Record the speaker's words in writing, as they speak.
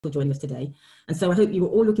for joining us today. And so I hope you are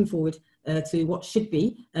all looking forward to what should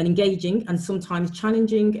be an engaging and sometimes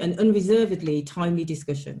challenging and unreservedly timely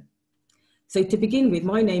discussion. So to begin with,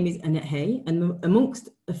 my name is Annette Hay, and amongst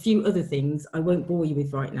a few other things I won't bore you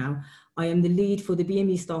with right now, I am the lead for the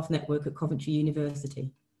BME Staff Network at Coventry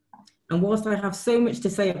University. And whilst I have so much to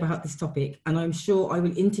say about this topic, and I'm sure I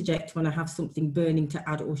will interject when I have something burning to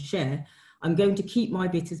add or share, I'm going to keep my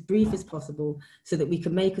bit as brief as possible so that we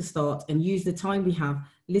can make a start and use the time we have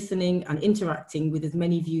listening and interacting with as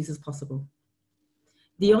many views as possible.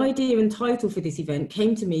 The idea and title for this event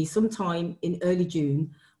came to me sometime in early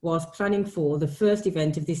June whilst planning for the first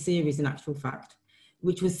event of this series, in actual fact,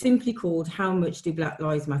 which was simply called How Much Do Black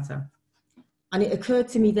Lives Matter? And it occurred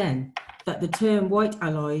to me then that the term white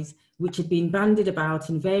allies, which had been bandied about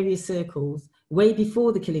in various circles way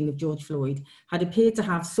before the killing of George Floyd, had appeared to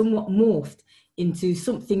have somewhat morphed into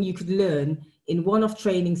something you could learn in one-off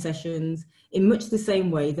training sessions in much the same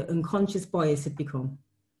way that unconscious bias had become.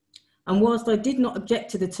 And whilst I did not object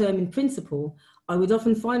to the term in principle, I would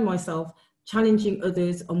often find myself challenging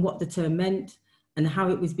others on what the term meant and how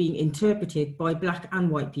it was being interpreted by Black and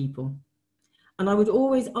white people. And I would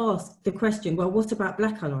always ask the question, well, what about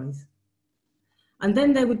Black allies? And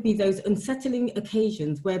then there would be those unsettling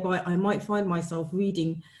occasions whereby I might find myself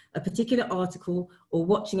reading a particular article or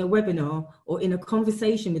watching a webinar or in a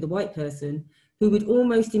conversation with a white person who would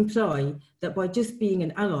almost imply that by just being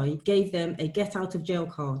an ally gave them a get out of jail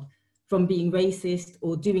card from being racist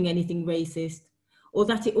or doing anything racist, or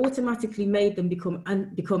that it automatically made them become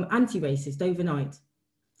anti-racist overnight.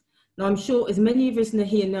 Now, I'm sure as many of us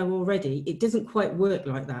here know already, it doesn't quite work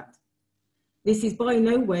like that. This is by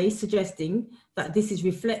no way suggesting that this is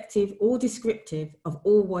reflective or descriptive of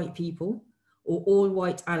all white people or all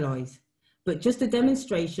white allies, but just a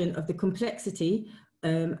demonstration of the complexity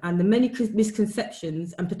and the many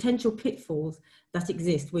misconceptions and potential pitfalls that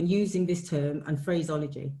exist when using this term and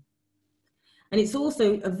phraseology. And it's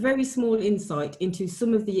also a very small insight into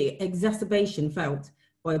some of the exacerbation felt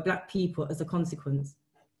by Black people as a consequence.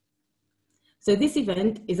 So this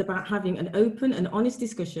event is about having an open and honest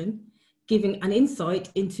discussion, giving an insight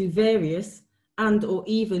into various and or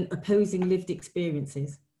even opposing lived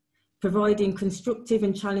experiences, providing constructive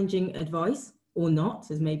and challenging advice, or not,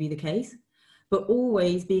 as may be the case, but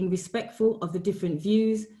always being respectful of the different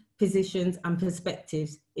views, positions and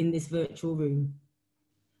perspectives in this virtual room.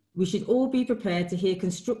 We should all be prepared to hear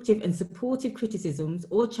constructive and supportive criticisms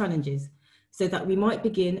or challenges so that we might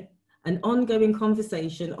begin an ongoing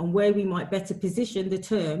conversation on where we might better position the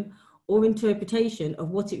term or interpretation of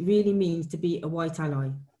what it really means to be a white ally.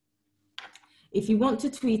 If you want to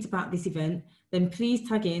tweet about this event, then please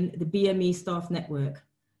tag in the BME Staff Network,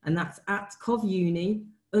 and that's at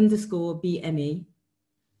covuni_BME.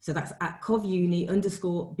 So that's at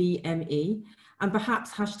covuni_BME, and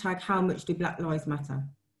perhaps hashtag How Much Do Black Lives Matter?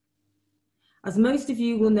 As most of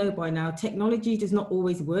you will know by now, technology does not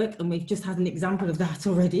always work, and we've just had an example of that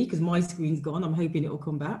already because my screen's gone. I'm hoping it will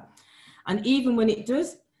come back. And even when it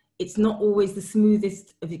does, it's not always the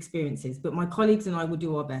smoothest of experiences, but my colleagues and I will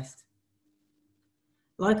do our best.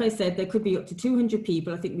 Like I said, there could be up to 200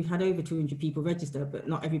 people. I think we've had over 200 people register, but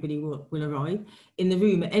not everybody will arrive in the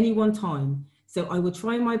room at any one time. So I will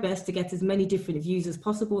try my best to get as many different views as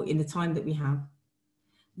possible in the time that we have.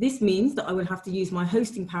 This means that I will have to use my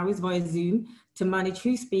hosting powers via Zoom to manage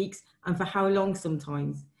who speaks and for how long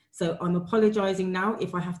sometimes. So I'm apologising now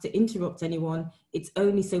if I have to interrupt anyone. It's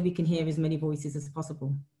only so we can hear as many voices as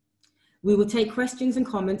possible. We will take questions and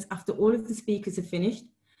comments after all of the speakers have finished.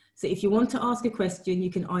 So if you want to ask a question, you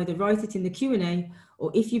can either write it in the Q&A,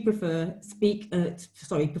 or if you prefer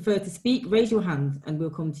to speak, raise your hand and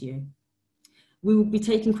we'll come to you. We will be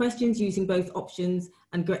taking questions using both options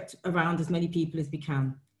and get around as many people as we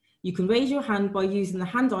can. You can raise your hand by using the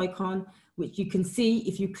hand icon, which you can see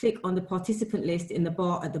if you click on the participant list in the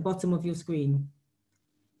bar at the bottom of your screen.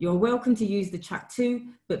 You're welcome to use the chat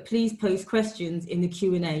too, but please post questions in the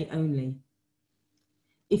Q&A only.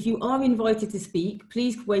 If you are invited to speak,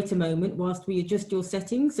 please wait a moment whilst we adjust your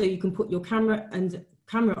settings so you can put your camera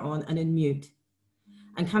on and unmute.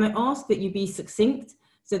 And can I ask that you be succinct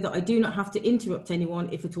so that I do not have to interrupt anyone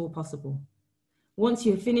if at all possible. Once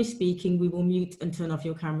you have finished speaking, we will mute and turn off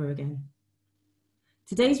your camera again.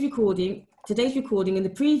 Today's recording and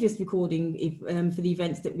the previous recording for the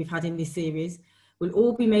events that we've had in this series will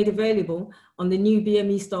all be made available on the new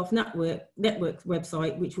BME Staff Network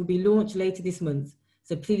website, which will be launched later this month.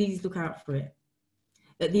 So please look out for it.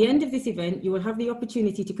 At the end of this event, you will have the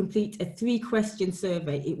opportunity to complete a 3-question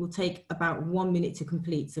survey. It will take about 1 minute to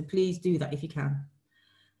complete, so please do that if you can.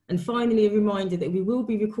 And finally, a reminder that we will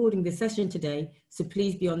be recording the session today, so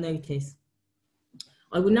please be on notice.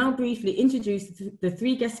 I will now briefly introduce the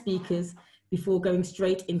three guest speakers before going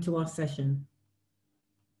straight into our session.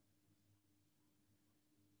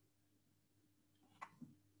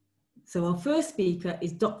 So our first speaker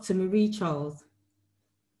is Dr. Marie Charles.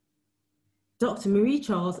 Dr. Marie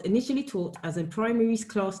Charles initially taught as a primary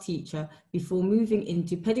class teacher before moving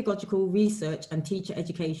into pedagogical research and teacher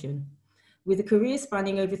education. With a career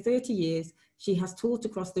spanning over 30 years, she has taught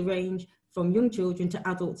across the range from young children to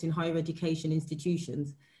adults in higher education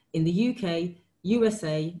institutions in the UK,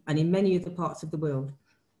 USA, and in many other parts of the world.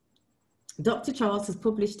 Dr. Charles has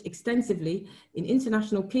published extensively in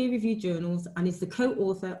international peer-reviewed journals and is the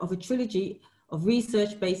co-author of a trilogy of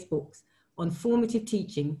research-based books on formative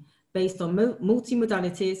teaching based on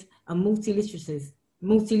multimodalities and multiliteracies.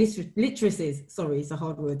 Sorry, it's a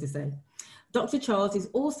hard word to say. Dr. Charles is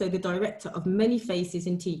also the director of Many Faces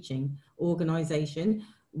in Teaching organisation,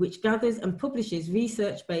 which gathers and publishes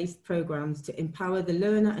research-based programs to empower the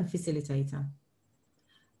learner and facilitator.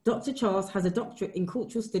 Dr. Charles has a doctorate in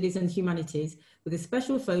cultural studies and humanities with a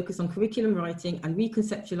special focus on curriculum writing and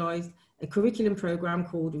reconceptualized a curriculum program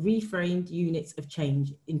called Reframed Units of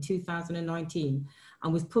Change in 2019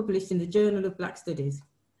 and was published in the Journal of Black Studies.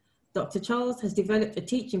 Dr. Charles has developed a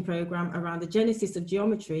teaching program around the genesis of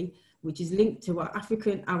geometry, which is linked to our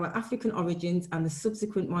African origins and the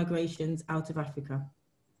subsequent migrations out of Africa.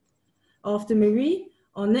 After Marie,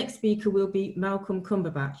 our next speaker will be Malcolm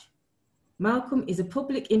Cumberbatch. Malcolm is a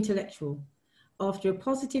public intellectual. After a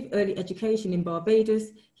positive early education in Barbados,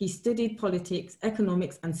 he studied politics,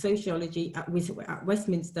 economics, and sociology at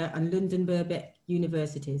Westminster and London Birkbeck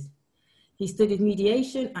universities. He studied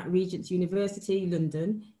mediation at Regent's University,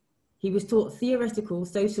 London. He was taught theoretical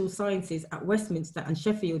social sciences at Westminster and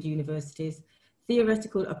Sheffield universities,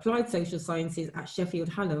 theoretical applied social sciences at Sheffield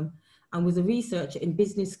Hallam, and was a researcher in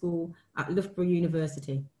business school at Loughborough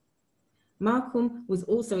University. Malcolm was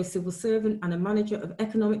also a civil servant and a manager of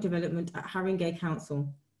economic development at Haringey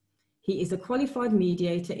Council. He is a qualified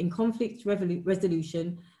mediator in conflict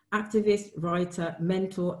resolution, activist, writer,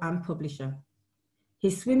 mentor, and publisher.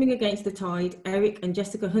 His Swimming Against the Tide, Eric and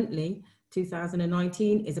Jessica Huntley,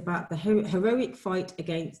 2019, is about the heroic fight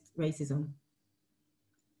against racism.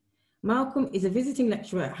 Malcolm is a visiting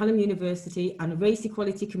lecturer at Hallam University and a race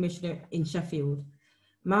equality commissioner in Sheffield.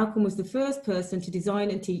 Malcolm was the first person to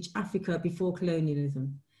design and teach Africa before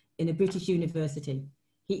colonialism in a British university.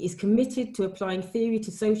 He is committed to applying theory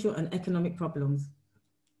to social and economic problems.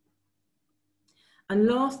 And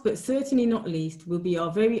last but certainly not least will be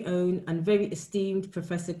our very own and very esteemed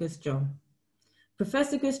Professor Gus John.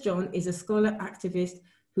 Professor Gus John is a scholar activist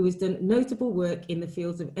who has done notable work in the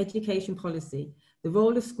fields of education policy, the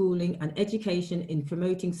role of schooling and education in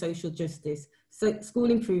promoting social justice,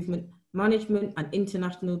 school improvement, management and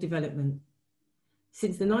international development.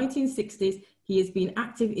 Since the 1960s, he has been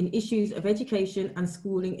active in issues of education and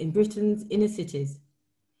schooling in Britain's inner cities.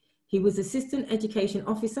 He was Assistant Education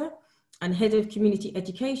Officer and Head of Community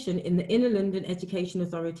Education in the Inner London Education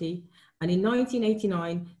Authority, and in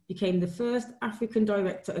 1989 became the first African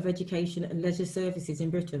Director of Education and Leisure Services in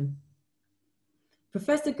Britain.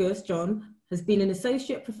 Professor Gus John has been an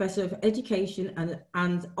Associate Professor of Education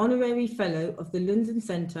and Honorary Fellow of the London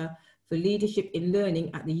Centre for Leadership in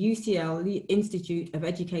Learning at the UCL Institute of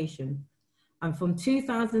Education, and from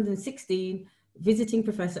 2016, Visiting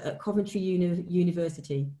Professor at Coventry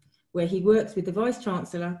University, where he works with the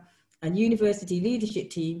Vice-Chancellor and University Leadership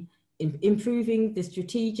Team in improving the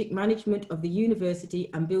strategic management of the university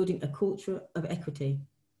and building a culture of equity.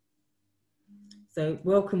 So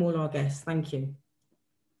welcome all our guests, thank you.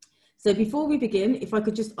 So before we begin, if I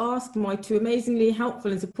could just ask my two amazingly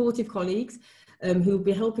helpful and supportive colleagues who will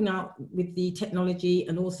be helping out with the technology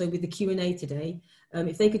and also with the Q&A today,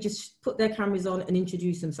 if they could just put their cameras on and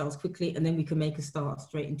introduce themselves quickly, and then we can make a start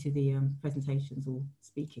straight into the presentations or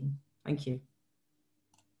speaking. Thank you.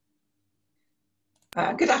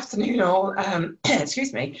 Good afternoon all,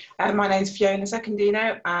 excuse me. My name is Fiona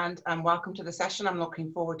Secondino and welcome to the session. I'm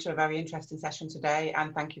looking forward to a very interesting session today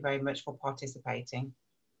and thank you very much for participating.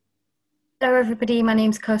 Hello everybody, my name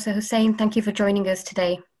is Kosa Hussain. Thank you for joining us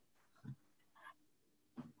today.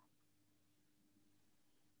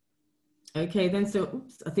 Okay then, so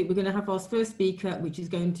I think we're going to have our first speaker, which is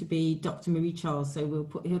going to be Dr. Marie Charles. So we'll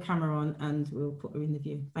put her camera on and we'll put her in the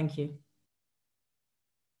view. Thank you.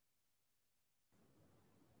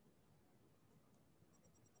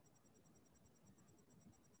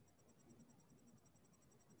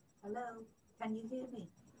 Hello, can you hear me?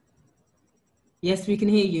 Yes, we can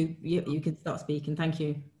hear you. You can start speaking. Thank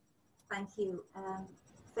you. Thank you.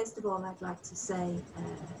 First of all, I'd like to say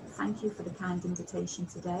thank you for the kind invitation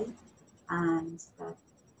today, and that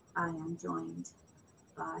I am joined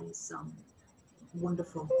by some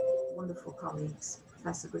wonderful, wonderful colleagues,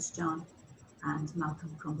 Professor Gus John and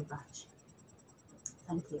Malcolm Cumberbatch.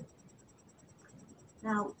 Thank you.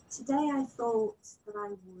 Now, today I thought that I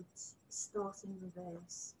would start in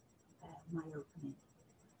reverse my opening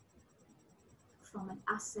from an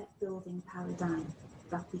asset building paradigm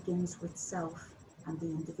that begins with self and the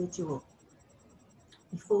individual,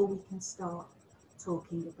 before we can start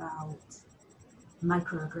talking about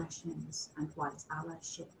microaggressions and white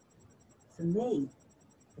allyship. For me,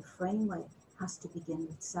 the framework has to begin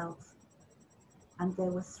with self. And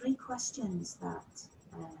there were three questions that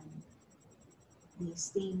the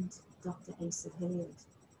esteemed Dr. Asa Hilliard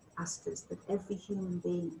asked us, that every human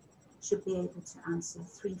being should be able to answer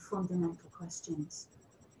three fundamental questions.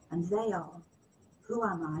 And they are, who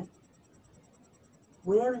am I?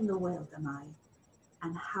 Where in the world am I?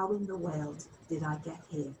 And how in the world did I get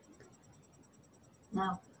here?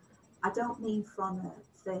 Now, I don't mean from a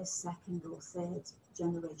first, second, or third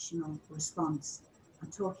generational response.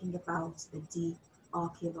 I'm talking about a deep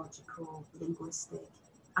archaeological, linguistic,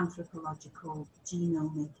 anthropological,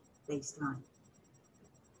 genomic baseline.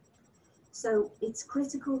 So it's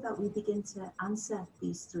critical that we begin to answer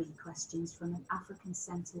these three questions from an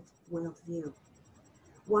African-centered worldview.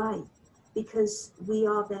 Why? Because we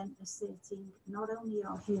are then asserting not only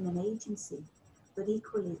our human agency, but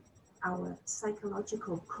equally our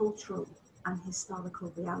psychological, cultural, and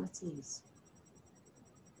historical realities.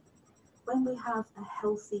 When we have a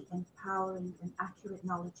healthy, empowering, and accurate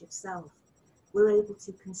knowledge of self, we're able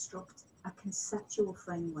to construct a conceptual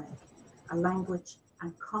framework, a language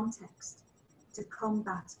and context to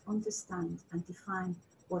combat, understand, and define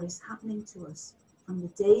what is happening to us from the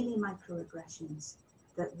daily microaggressions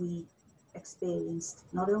that we experienced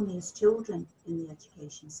not only as children in the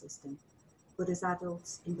education system, but as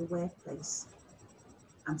adults in the workplace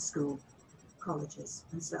and school, colleges,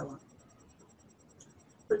 and so on.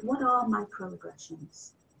 But what are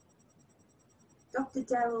microaggressions? Dr.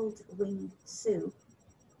 Derald Wing Su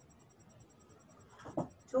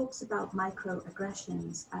talks about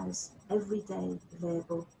microaggressions as everyday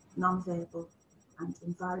verbal, non-verbal, and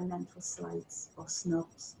environmental slights or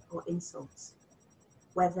snubs or insults,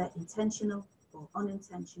 whether intentional or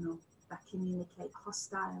unintentional, that communicate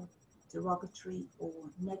hostile, derogatory, or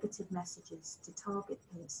negative messages to target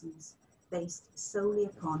persons based solely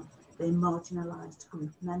upon their marginalised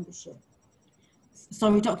group membership.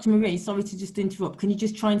 Sorry, Dr. Marie, sorry to just interrupt. Can you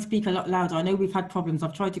just try and speak a lot louder? I know we've had problems.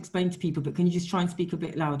 I've tried to explain to people, but can you just try and speak a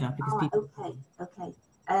bit louder? Because people... Okay.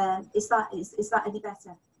 Is that any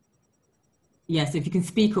better? Yes, if you can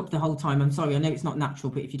speak up the whole time. I'm sorry, I know it's not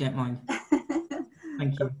natural, but if you don't mind.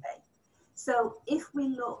 Thank you. Okay. So if we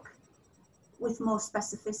look with more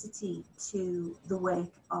specificity to the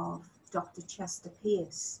work of Dr. Chester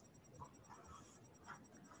Pierce,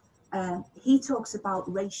 he talks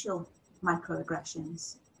about racial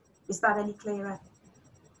microaggressions. Is that any clearer?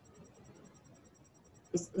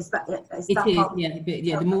 Is that it?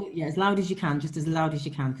 Yeah, the more, as loud as you can, just as loud as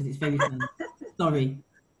you can, because it's very funny. Sorry.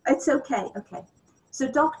 It's okay.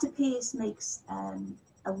 So Dr. Pierce makes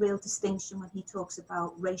a real distinction when he talks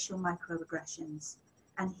about racial microaggressions,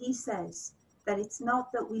 and he says that it's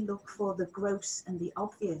not that we look for the gross and the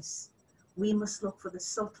obvious. We must look for the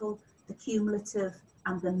subtle, the cumulative,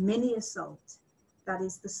 and the mini assault that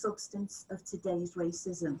is the substance of today's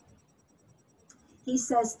racism. He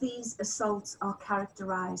says these assaults are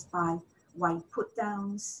characterized by white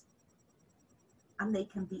put-downs, and they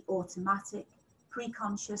can be automatic,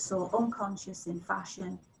 pre-conscious or unconscious in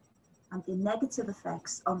fashion, and the negative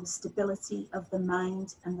effects on the stability of the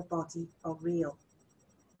mind and the body are real.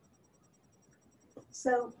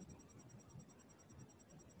 So,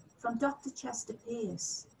 from Dr. Chester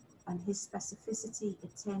Pierce and his specificity in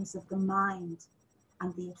terms of the mind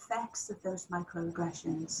and the effects of those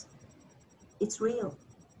microaggressions, it's real.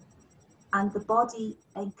 And the body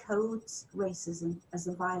encodes racism as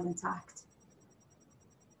a violent act.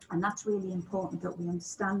 And that's really important that we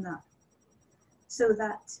understand that, so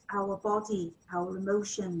that our body, our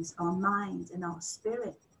emotions, our mind, and our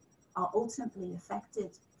spirit are ultimately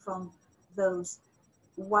affected from those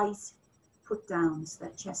white put-downs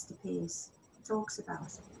that Chester Pierce talks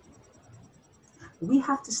about. We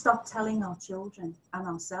have to stop telling our children and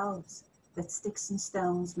ourselves that sticks and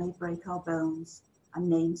stones may break our bones and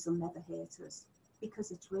names will never hurt us,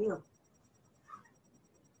 because it's real.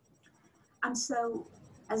 And so,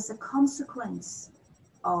 as a consequence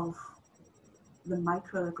of the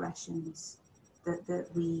microaggressions that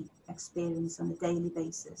we experience on a daily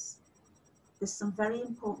basis, there's some very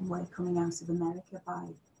important work coming out of America by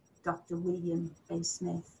Dr. William A.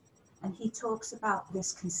 Smith And he talks about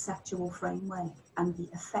this conceptual framework and the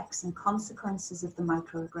effects and consequences of the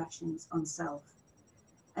microaggressions on self.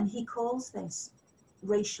 And he calls this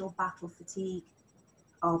racial battle fatigue,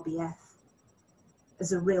 RBF,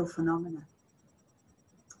 as a real phenomenon.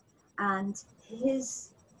 And his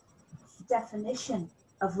definition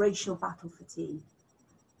of racial battle fatigue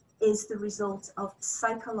is the result of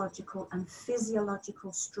psychological and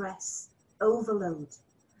physiological stress overload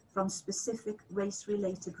from specific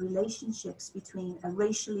race-related relationships between a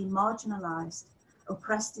racially marginalized,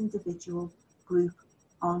 oppressed individual group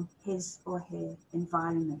on his or her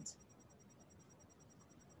environment.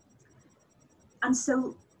 And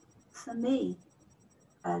so for me,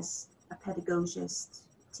 as a pedagogist,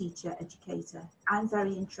 teacher, educator, I'm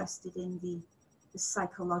very interested in the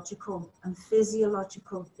psychological and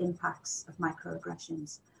physiological impacts of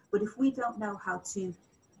microaggressions. But if we don't know how to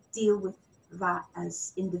deal with that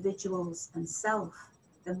as individuals and self,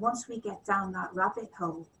 then once we get down that rabbit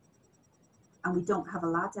hole and we don't have a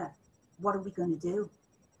ladder, what are we going to do?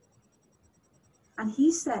 And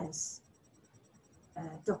he says,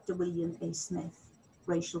 Dr. William A. Smith,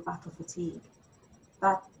 Racial Battle Fatigue,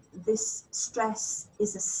 that this stress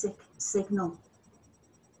is a sick signal.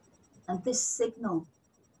 And this signal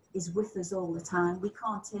is with us all the time. We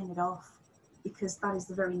can't turn it off because that is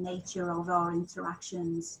the very nature of our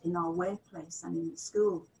interactions in our workplace and in the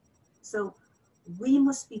school. So we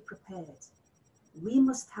must be prepared. We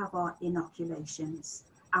must have our inoculations,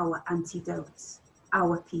 our antidotes,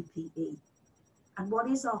 our PPE. And what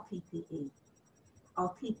is our PPE?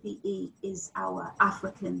 Our PPE is our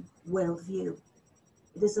African worldview.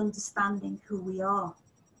 It is understanding who we are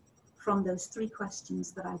from those three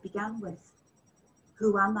questions that I began with.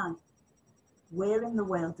 Who am I? Where in the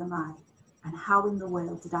world am I? And how in the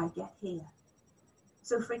world did I get here?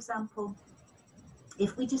 So for example,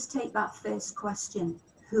 if we just take that first question,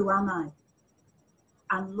 who am I?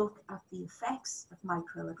 And look at the effects of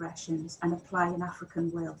microaggressions and apply an African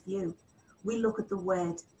worldview, we look at the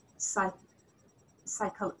word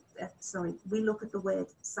psychology.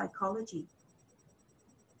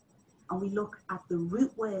 And we look at the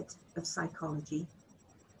root word of psychology,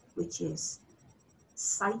 which is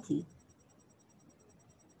psyche.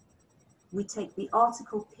 We take the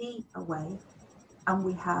article P away and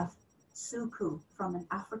we have suku from an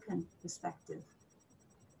African perspective,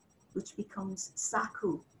 which becomes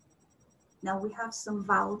saku. Now we have some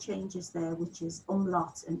vowel changes there, which is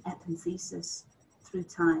umlaut and epenthesis. Through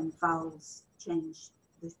time, vowels change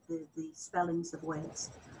the spellings of words.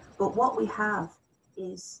 But what we have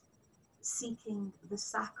is seeking the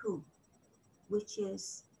saku, which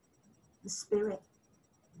is the spirit,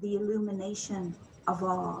 the illumination of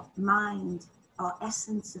our mind, our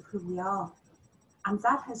essence of who we are. And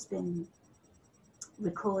that has been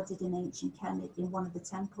recorded in ancient Kemet in one of the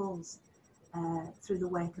temples through the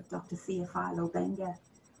work of Dr. Theophilo Benga.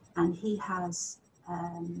 And he has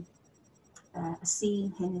a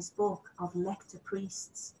scene in his book of lector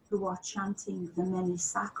priests who are chanting the many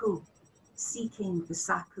saku, seeking the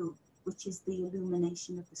saku, which is the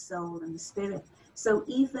illumination of the soul and the spirit. So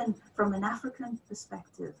even from an African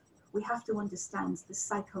perspective, we have to understand the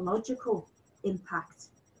psychological impact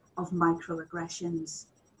of microaggressions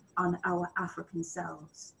on our African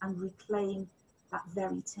selves and reclaim that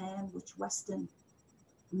very term which Western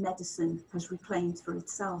medicine has reclaimed for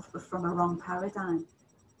itself, but from a wrong paradigm.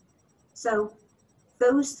 So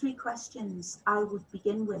those three questions I would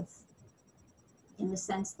begin with, in the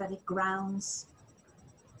sense that it grounds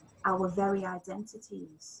our very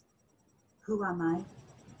identities. Who am I?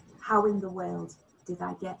 How in the world did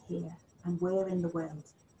I get here? And where in the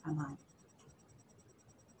world am I?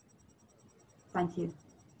 Thank you.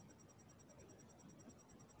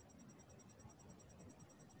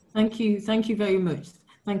 Thank you very much.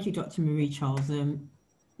 Thank you, Dr. Marie Charles.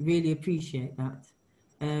 Really appreciate that.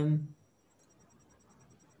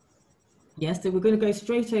 Yes, so we're going to go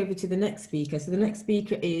straight over to the next speaker. So the next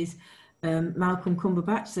speaker is Malcolm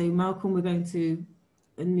Cumberbatch. So Malcolm, we're going to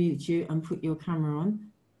unmute you and put your camera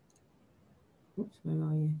on. Oops, where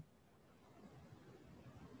are you?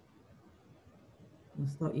 I'll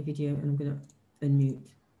start your video and I'm going to unmute.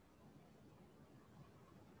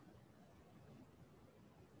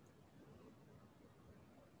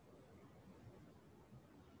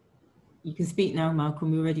 You can speak now,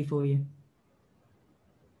 Malcolm. We're ready for you.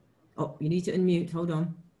 Oh, you need to unmute. Hold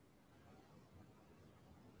on.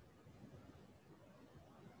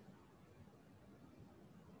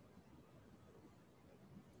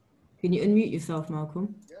 Can you unmute yourself,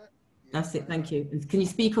 Malcolm? Yeah. That's it. Thank you. And can you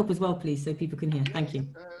speak up as well, please, so people can hear? Thank you.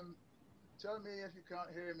 Tell me if you can't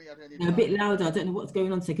hear me at any time. A bit louder. I don't know what's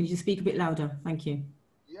going on. So can you just speak a bit louder? Thank you.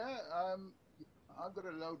 Yeah, I've got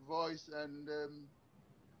a loud voice, and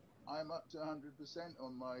I'm up to 100%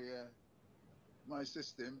 on my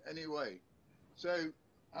system anyway. So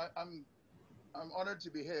I'm honored to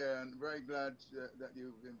be here and very glad that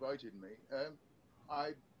you've invited me.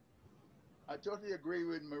 I totally agree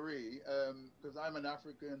with Marie, because I'm an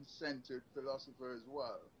African-centered philosopher as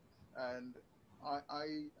well, and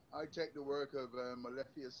I take the work of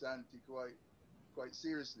Malefia Santi quite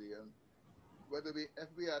seriously. And whether if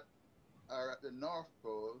we are at the North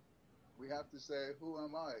Pole, we have to say, who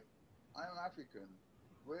am I? I'm African.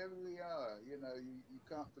 Wherever we are, you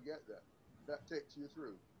can't forget that. That takes you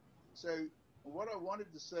through. So what I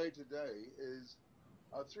wanted to say today is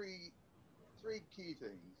three key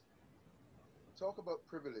things. Talk about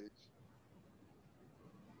privilege.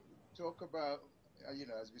 Talk about,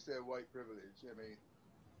 as we say, white privilege. I mean,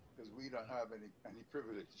 because we don't have any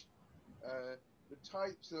privilege. The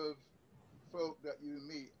types of folk that you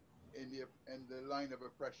meet in the line of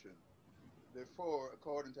oppression. Therefore,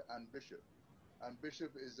 according to Anne Bishop. Anne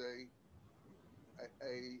Bishop is a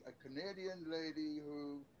Canadian lady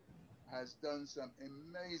who has done some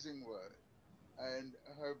amazing work, and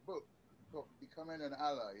her book, Becoming an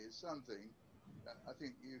Ally, is something that I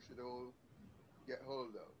think you should all get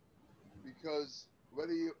hold of, because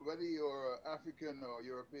whether you're African or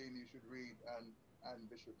European, you should read Anne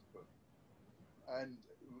Bishop's book. And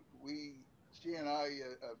she and I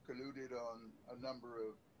have colluded on a number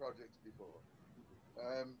of projects before.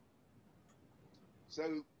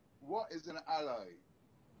 So what is an ally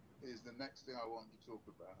is the next thing I want to talk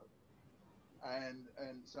about, and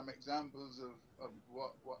some examples of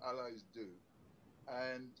what allies do.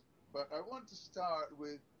 But I want to start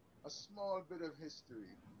with a small bit of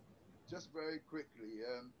history, just very quickly.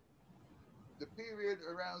 The period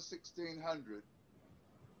around 1600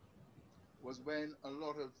 was when a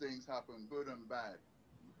lot of things happened, good and bad,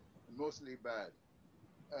 and mostly bad.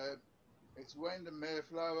 It's when the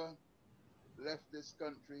Mayflower left this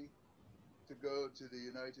country to go to the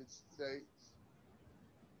United States.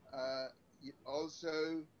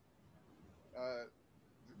 Also,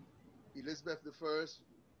 Elizabeth I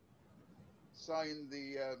signed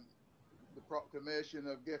the proclamation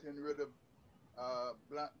of getting rid of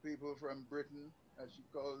black people from Britain, as she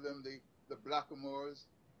called them, the blackamoors.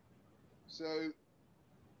 So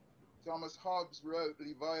Thomas Hobbes wrote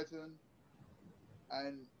Leviathan,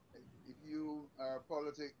 and if you are a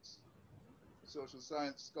politics, social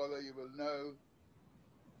science scholar, you will know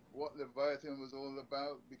what Leviathan was all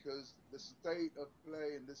about, because the state of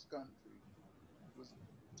play in this country was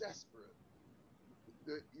desperate.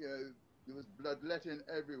 There was bloodletting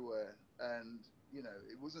everywhere, and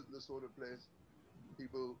it wasn't the sort of place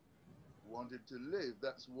people wanted to live.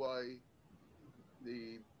 That's why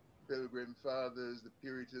the Pilgrim Fathers, the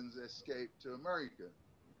Puritans, escaped to America,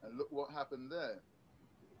 and look what happened there.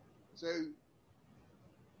 So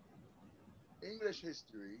English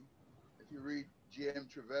history, if you read G.M.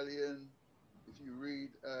 Trevelyan, if you read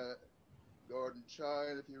Gordon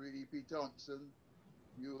Child, if you read E.P. Thompson,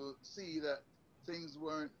 you will see that things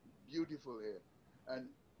weren't beautiful here. And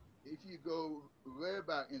if you go way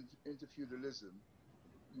back into feudalism,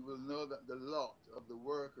 you will know that the lot of the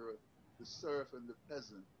worker, the serf, and the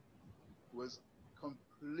peasant was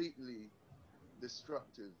completely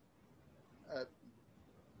destructive.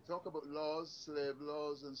 Talk about laws, slave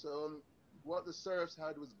laws, and so on. What the serfs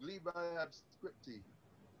had was gleba ab scripti,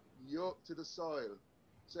 yoked to the soil.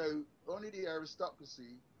 So only the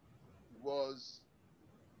aristocracy was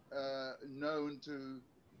known to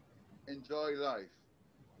enjoy life.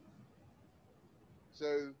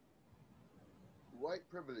 So white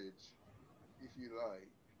privilege, if you like,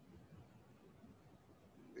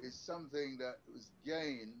 is something that was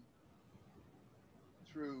gained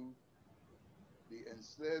through the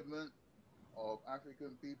enslavement of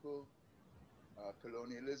African people,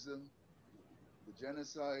 colonialism, the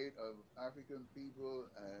genocide of African people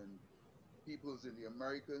and peoples in the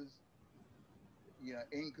Americas,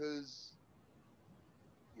 Incas,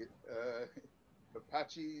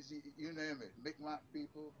 Apaches, you name it, Mi'kmaq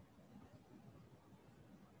people.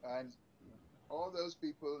 And all those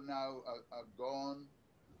people now are gone,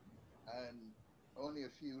 and only a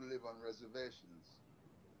few live on reservations.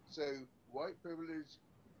 So white privilege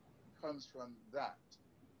comes from that.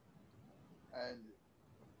 And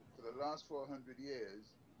for the last 400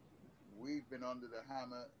 years, we've been under the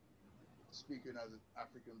hammer speaking as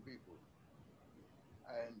African people.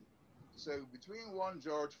 And so between one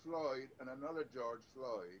George Floyd and another George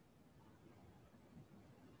Floyd,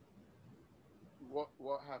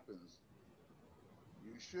 what happens?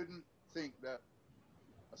 You shouldn't think that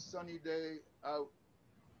a sunny day out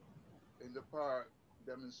in the park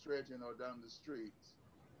demonstrating or down the streets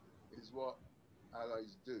is what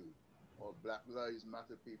allies do, or Black Lives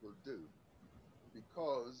Matter people do,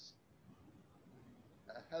 because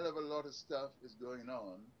a hell of a lot of stuff is going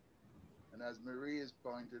on. And as Marie has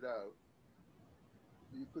pointed out,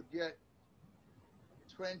 you could get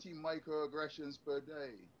 20 microaggressions per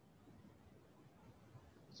day.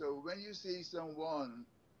 So when you see someone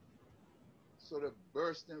sort of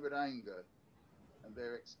bursting with anger and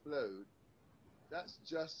they explode, that's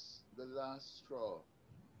just the last straw.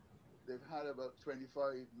 They've had about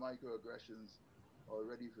 25 microaggressions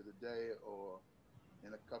already for the day or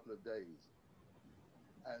in a couple of days.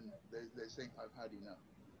 And they think, I've had enough.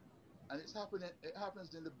 And it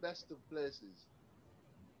happens in the best of places.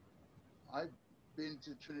 I've been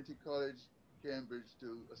to Trinity College, Cambridge,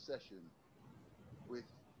 to a session with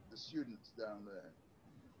the students down there.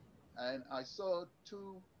 And I saw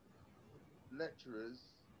two lecturers,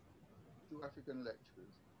 two African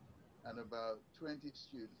lecturers, and about 20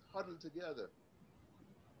 students huddled together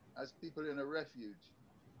as people in a refuge,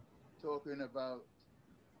 talking about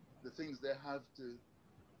the things they have to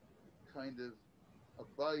kind of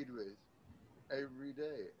abide with every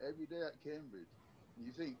day at Cambridge. And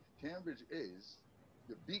you think Cambridge is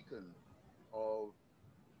the beacon of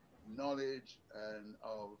knowledge and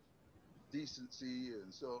of decency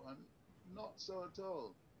and so on. Not so at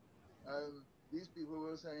all. These people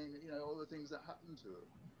were saying, you know, all the things that happened to them.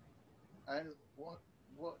 And what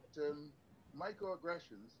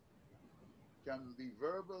microaggressions can be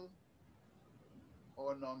verbal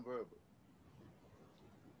or non-verbal.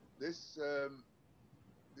 This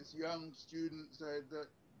young student said that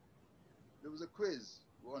there was a quiz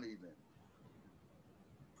one evening,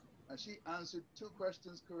 and she answered 2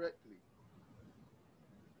 questions correctly.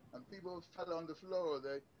 And people fell on the floor.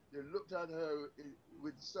 They looked at her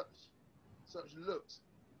with such looks.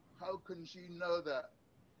 How can she know that?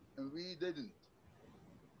 And we didn't.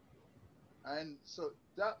 And so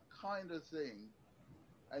that kind of thing,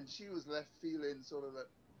 and she was left feeling sort of like,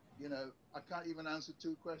 you know, I can't even answer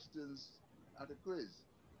 2 questions at a quiz.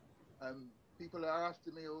 People are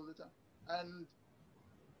after me all the time. And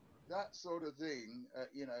that sort of thing,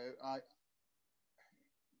 you know,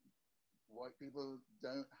 white people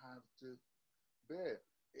don't have to bear.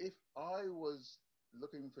 If I was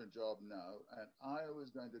looking for a job now and I was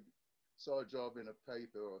going to saw a job in a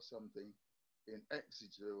paper or something in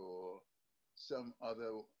Exeter or some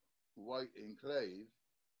other white enclave,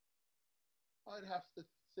 I'd have to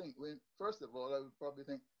think, first of all, I would probably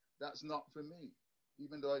think that's not for me,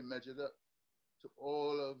 even though I measured up to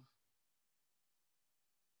all of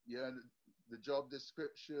the job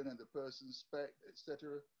description and the person's spec,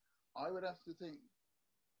 etc. I would have to think,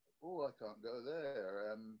 oh, I can't go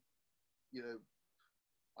there. You know,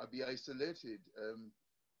 I'd be isolated.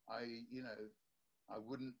 I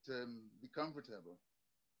wouldn't be comfortable.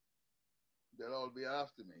 They'll all be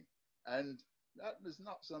after me. And that is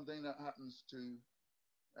not something that happens to,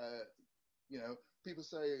 you know, people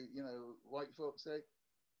say, you know, white folks say,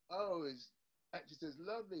 oh, Exeter's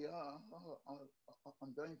lovely.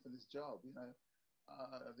 I'm going for this job, you know.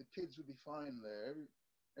 The kids would be fine there.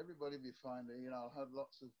 Everybody would be fine there. You know, I'll have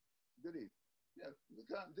lots of goodies. Yeah, we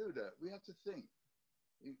can't do that. We have to think.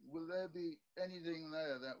 Will there be anything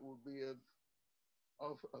there that will be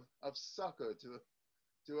of succor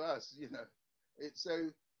to us? You know,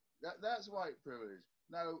 so that's white privilege.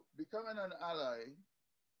 Now, becoming an ally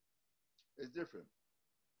is different.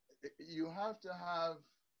 You have to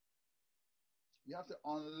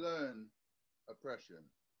unlearn oppression,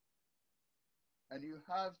 and you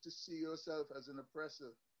have to see yourself as an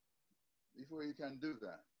oppressor before you can do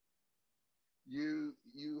that.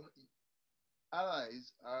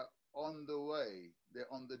 Allies are on the way, they're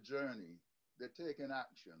on the journey, they're taking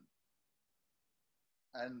action,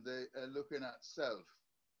 and they are looking at self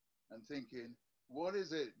and thinking, what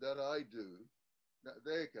is it that I do that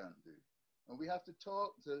they can't do? And we have to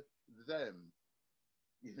talk to them,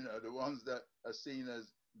 you know, the ones that are seen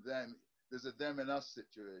as them. There's a them and us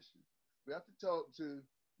situation. We have to talk to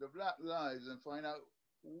the Black lives and find out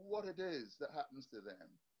what it is that happens to them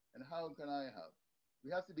and how can I help. They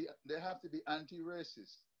have to be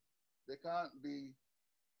anti-racist. They can't be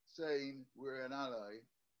saying we're an ally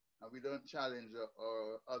and we don't challenge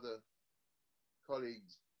our other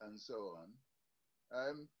colleagues and so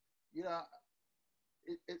on. You know,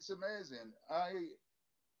 it's amazing.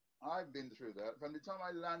 I've been through that. From the time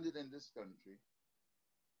I landed in this country,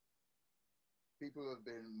 people have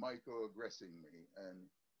been microaggressing me and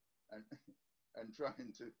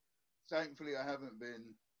trying to. Thankfully, I haven't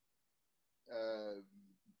been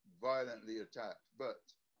violently attacked, but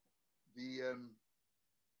the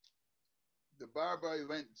the barber I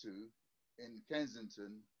went to in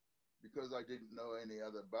Kensington, because I didn't know any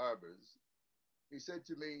other barbers, he said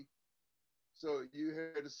to me, "So you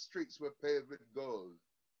heard the streets were paved with gold,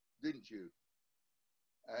 didn't you?"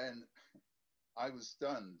 And I was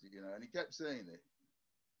stunned, you know, and he kept saying it.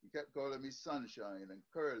 He kept calling me sunshine and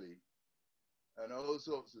curly and all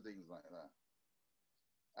sorts of things like that.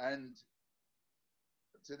 And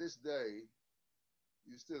to this day,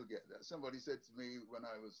 you still get that. Somebody said to me when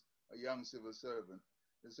I was a young civil servant,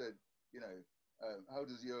 they said, you know, how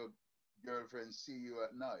does your girlfriend see you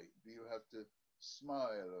at night? Do you have to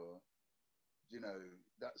smile or, you know,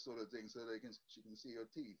 that sort of thing so she can see your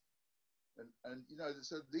teeth? And you know,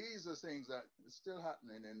 so these are things that are still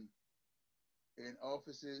happening in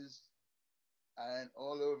offices and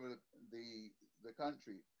all over the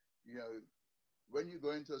country. You know, when you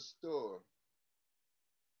go into a store,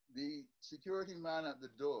 the security man at the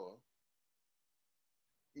door,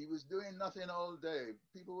 he was doing nothing all day.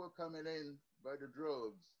 People were coming in by the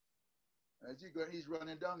droves. As you go, he's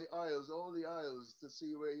running down the aisles, all the aisles, to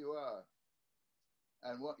see where you are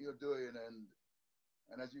and what you're doing.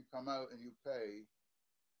 And as you come out and you pay,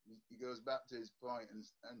 he goes back to his point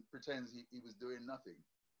and pretends he was doing nothing.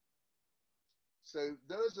 So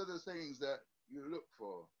those are the things that you look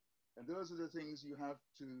for. And those are the things you have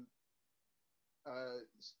to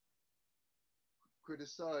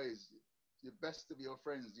criticize. The best of your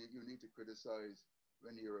friends you need to criticize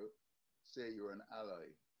when say you're an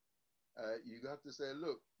ally. You have to say,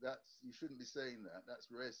 look, you shouldn't be saying that, that's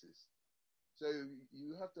racist. So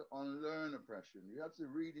you have to unlearn oppression. You have to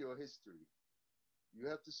read your history. You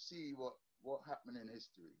have to see what happened in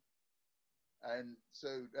history. And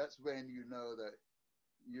so that's when you know that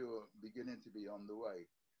you're beginning to be on the way.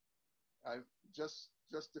 Just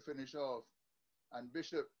to finish off, and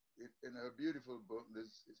Bishop, in her beautiful book,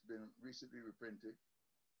 it's been recently reprinted,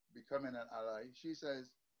 Becoming an Ally, she says,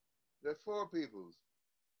 there are four peoples.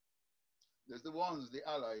 There's the ones, the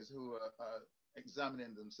allies, who are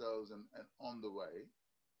examining themselves and on the way.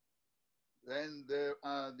 Then there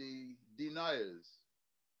are the deniers.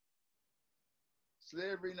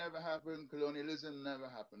 Slavery never happened, colonialism never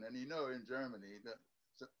happened. And you know in Germany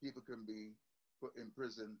that people can be put in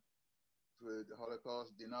prison for the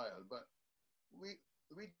Holocaust denial, but we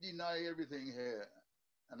deny everything here.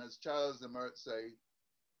 And as Charles Demert say,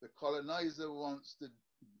 the colonizer wants to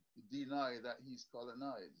deny that he's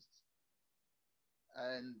colonized.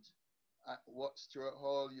 And what Stuart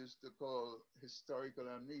Hall used to call historical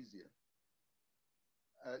amnesia.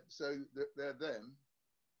 So they're them.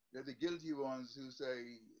 They're the guilty ones who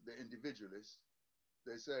say, the individualists,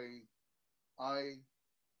 they say, I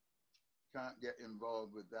can't get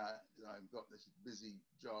involved with that. I've got this busy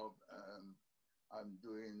job. I'm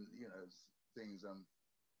doing, you know, things. I'm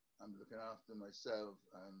looking after myself.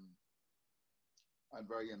 I'm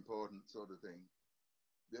very important, sort of thing.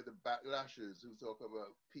 They're the backlashers who talk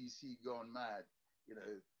about PC gone mad. You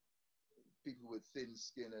know, people with thin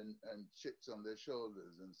skin and chips on their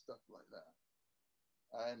shoulders and stuff like that.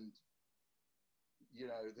 And you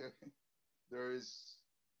know, there's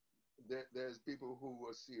people who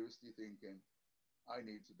are seriously thinking, I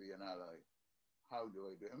need to be an ally. How do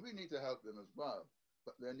I do it? And we need to help them as well,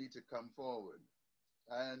 but they need to come forward.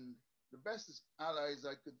 And the best allies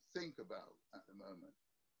I could think about at the moment,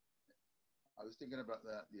 I was thinking about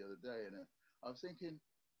that the other day, and I was thinking,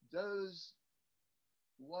 those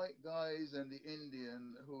white guys and the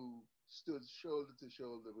Indian who stood shoulder to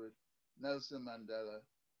shoulder with Nelson Mandela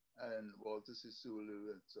and Walter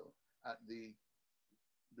Sisulu and so at the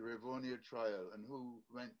Rivonia trial, and who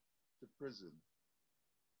went to prison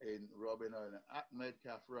in Robben Island, Ahmed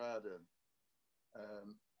Kafrada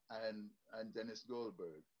and Dennis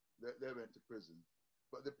Goldberg, they went to prison.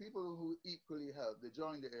 But the people who equally helped, they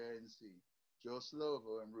joined the ANC, Joe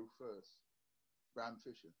Slovo and Ruth First, Bram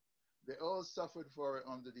Fisher. They all suffered for it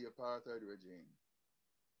under the apartheid regime.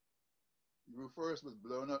 Ruth First was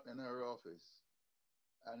blown up in her office,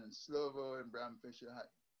 and Slovo and Bram Fisher had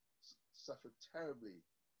suffered terribly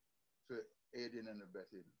for aiding and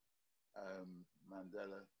abetting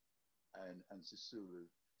Mandela and Sisulu.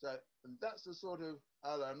 So that's the sort of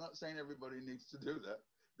ally. I'm not saying everybody needs to do that,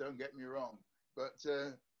 don't get me wrong, but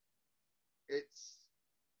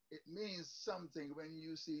it means something when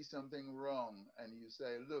you see something wrong and you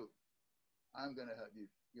say, look, I'm going to help you.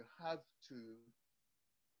 You have to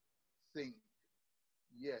think,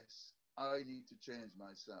 yes, I need to change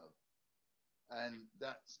myself. And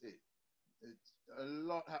that's it. A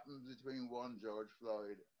lot happens between one George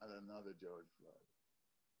Floyd and another George Floyd.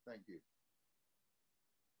 Thank you.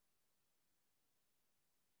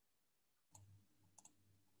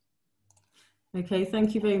 Okay,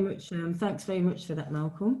 thank you very much. Thanks very much for that,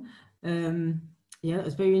 Malcolm. Yeah, it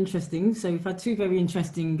was very interesting. So we've had two very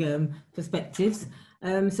interesting perspectives.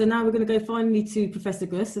 So now we're going to go finally to Professor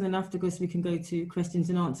Gus, and then after Gus we can go to questions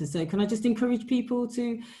and answers. So can I just encourage people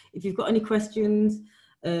to, if you've got any questions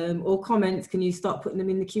or comments, can you start putting them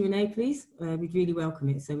in the Q&A, please? We'd really welcome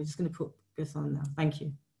it. So we're just going to put Gus on now. Thank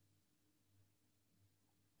you.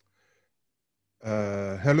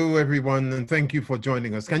 Hello, everyone, and thank you for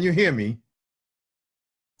joining us. Can you hear me?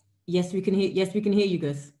 Yes, we can hear. Yes, we can hear you,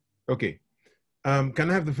 Gus. Okay. Can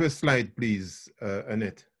I have the first slide, please,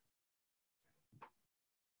 Annette?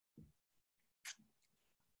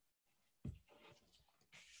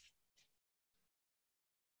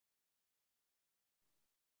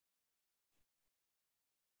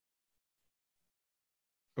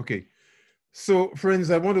 Okay. So,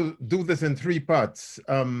 friends, I want to do this in 3 parts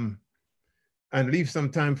and leave some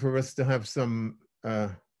time for us to have some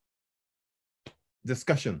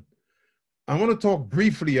discussion. I want to talk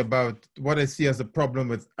briefly about what I see as a problem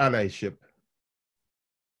with allyship.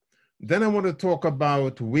 Then I want to talk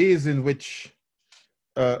about ways in which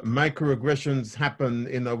microaggressions happen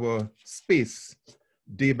in our space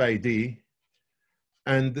day by day,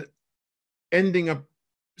 and ending up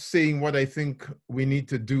saying what I think we need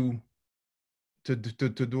to do to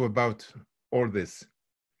do about all this.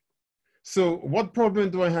 So what problem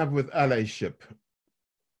do I have with allyship?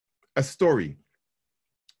 A story.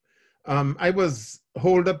 I was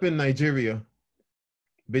holed up in Nigeria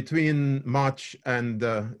between March and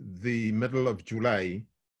the middle of July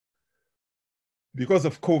because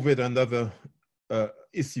of COVID and other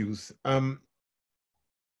issues.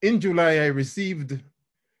 In July, I received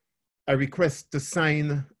a request to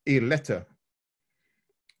sign a letter,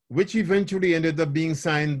 which eventually ended up being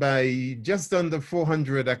signed by just under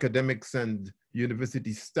 400 academics and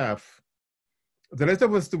university staff. The letter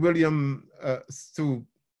was to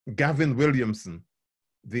Gavin Williamson,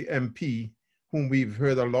 the MP, whom we've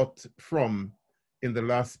heard a lot from in the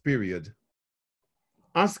last period,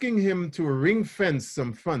 asking him to ring-fence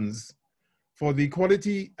some funds for the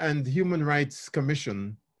Equality and Human Rights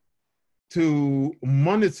Commission to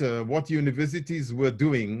monitor what universities were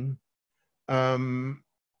doing in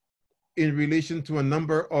relation to a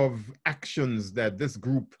number of actions that this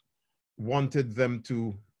group wanted them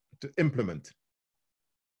to implement.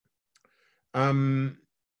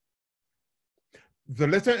 The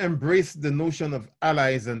letter embraced the notion of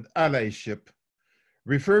allies and allyship,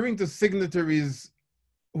 referring to signatories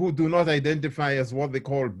who do not identify as what they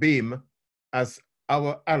call BAME, as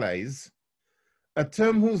our allies, a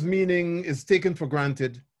term whose meaning is taken for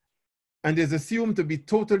granted and is assumed to be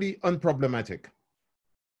totally unproblematic.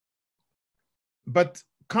 But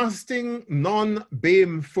casting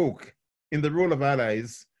non-BAME folk in the role of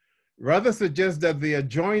allies rather suggests that they are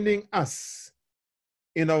joining us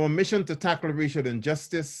in our mission to tackle racial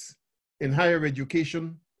injustice in higher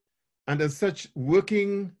education, and as such,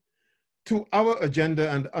 working to our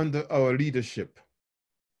agenda and under our leadership.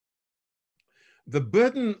 The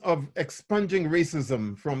burden of expunging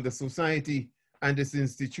racism from the society and its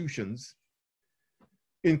institutions,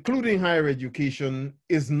 including higher education,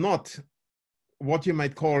 is not what you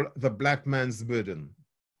might call the Black man's burden.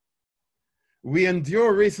 We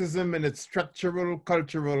endure racism in its structural,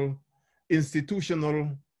 cultural, institutional,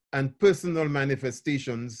 and personal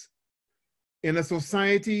manifestations in a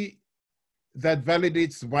society that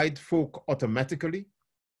validates white folk automatically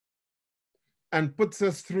and puts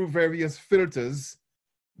us through various filters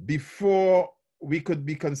before we could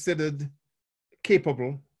be considered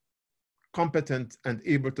capable, competent, and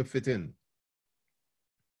able to fit in.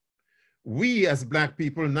 We as Black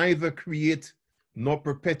people neither create nor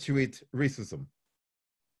perpetuate racism.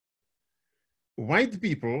 White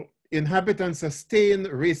people inhabit and sustain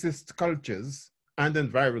racist cultures and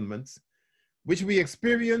environments which we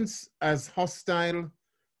experience as hostile,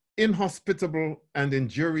 inhospitable, and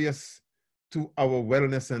injurious to our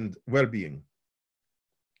wellness and well-being.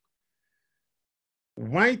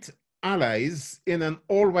 White allies in an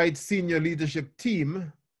all-white senior leadership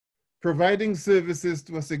team providing services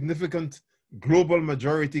to a significant global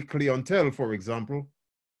majority clientele, for example,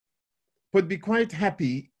 would be quite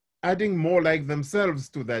happy adding more like themselves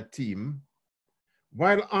to that team,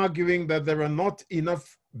 while arguing that there are not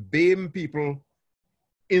enough BAME people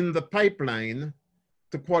in the pipeline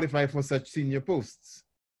to qualify for such senior posts.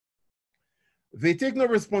 They take no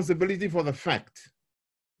responsibility for the fact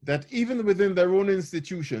that even within their own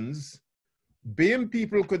institutions, BAME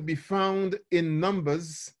people could be found in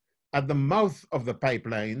numbers at the mouth of the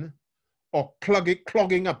pipeline or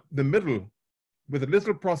clogging up the middle with a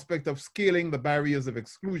little prospect of scaling the barriers of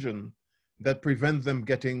exclusion that prevent them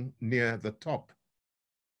getting near the top.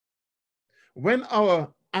 When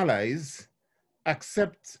our allies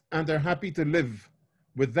accept and are happy to live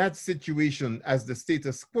with that situation as the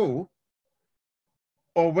status quo,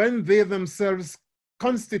 or when they themselves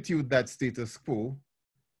constitute that status quo,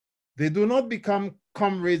 they do not become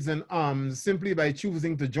comrades in arms simply by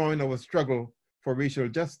choosing to join our struggle for racial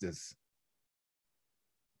justice.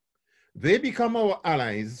 They become our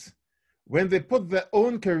allies when they put their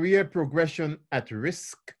own career progression at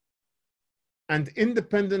risk and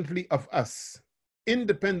independently of us,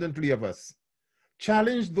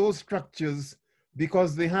 challenge those structures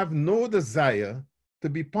because they have no desire to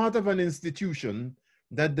be part of an institution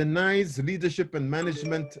that denies leadership and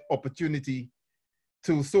management opportunity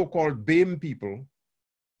to so-called BAME people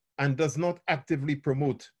and does not actively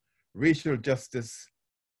promote racial justice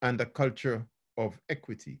and a culture of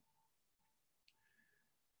equity.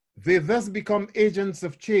 They thus become agents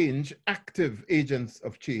of change, active agents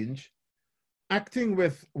of change, acting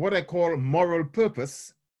with what I call moral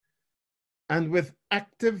purpose and with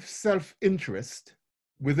active self-interest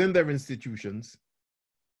within their institutions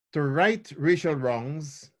to right racial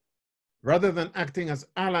wrongs rather than acting as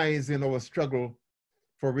allies in our struggle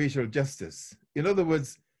for racial justice. In other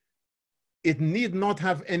words, it need not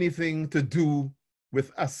have anything to do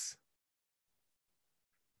with us.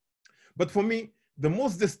 But for me, the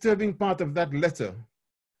most disturbing part of that letter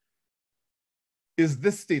is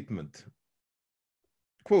this statement,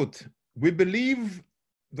 quote, "We believe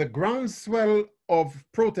the groundswell of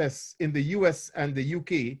protests in the US and the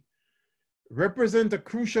UK represent a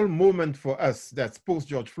crucial moment for us," that's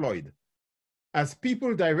post-George Floyd, "as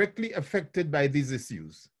people directly affected by these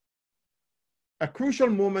issues. A crucial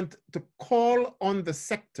moment to call on the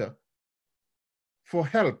sector for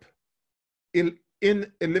help in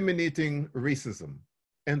eliminating racism,"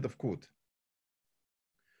 end of quote.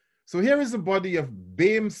 So here is a body of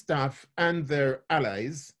BAME staff and their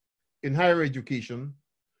allies in higher education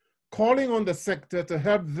calling on the sector to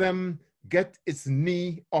help them get its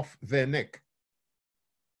knee off their neck.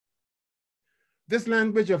 This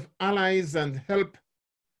language of allies and help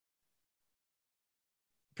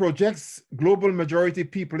projects global majority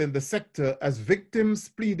people in the sector as victims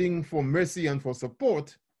pleading for mercy and for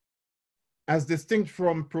support, as distinct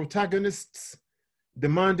from protagonists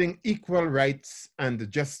demanding equal rights and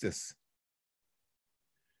justice.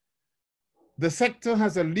 The sector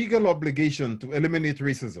has a legal obligation to eliminate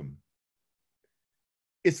racism.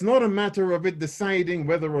 It's not a matter of it deciding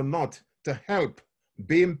whether or not to help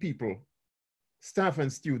BAME people, staff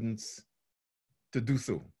and students, to do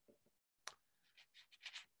so.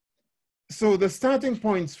 So the starting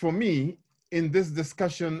points for me in this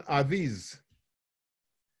discussion are these.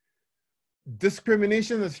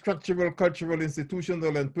 Discrimination at structural, cultural,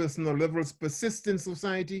 institutional, and personal levels persist in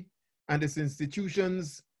society and its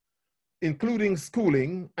institutions, including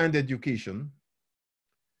schooling and education.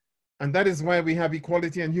 And that is why we have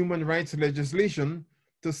equality and human rights legislation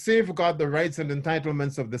to safeguard the rights and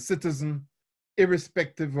entitlements of the citizen,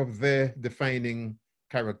 irrespective of their defining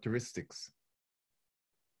characteristics.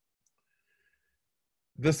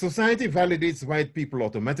 The society validates white people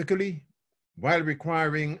automatically, while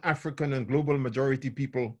requiring African and global majority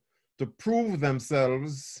people to prove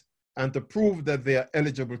themselves and to prove that they are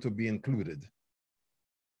eligible to be included.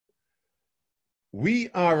 We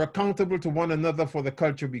are accountable to one another for the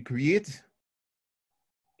culture we create,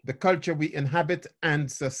 the culture we inhabit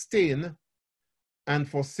and sustain, and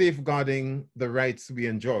for safeguarding the rights we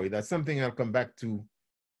enjoy. That's something I'll come back to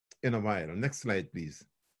in a while. Next slide, please.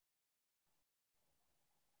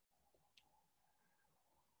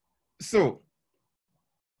 So,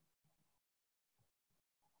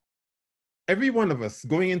 every one of us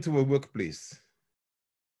going into a workplace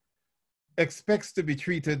expects to be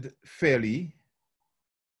treated fairly.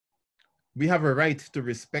 We have a right to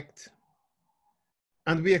respect,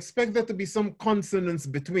 and we expect there to be some consonance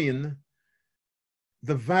between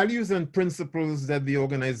the values and principles that the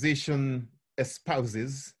organization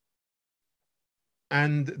espouses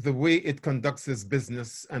and the way it conducts its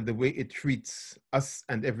business and the way it treats us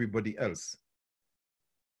and everybody else.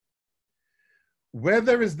 Where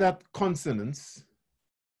there is that consonance,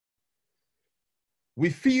 we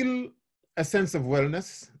feel a sense of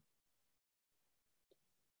wellness.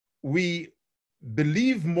 We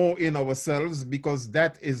believe more in ourselves because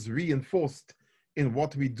that is reinforced in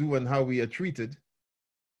what we do and how we are treated,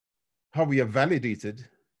 how we are validated.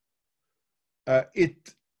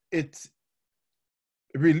 It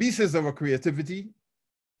releases our creativity,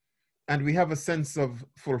 and we have a sense of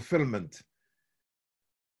fulfillment.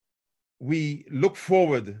 We look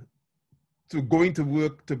forward to going to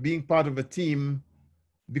work, to being part of a team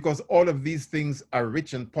because all of these things are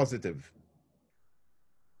rich and positive.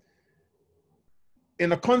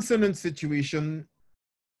 In a consonant situation,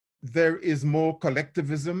 there is more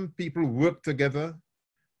collectivism. People work together.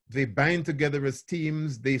 They bind together as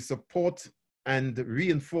teams. They support and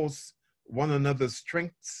reinforce one another's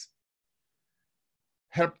strengths,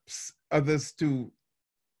 helps others to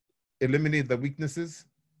eliminate the weaknesses.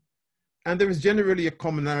 And there is generally a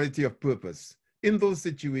commonality of purpose. In those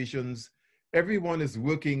situations, everyone is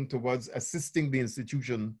working towards assisting the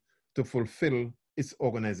institution to fulfill its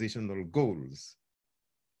organizational goals.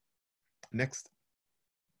 Next.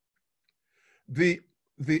 The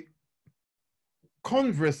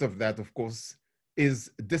converse of that, of course,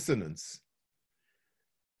 is dissonance.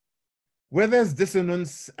 Where there's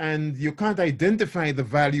dissonance and you can't identify the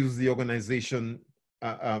values the organization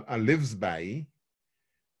lives by,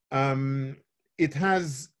 it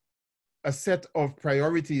has a set of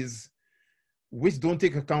priorities which don't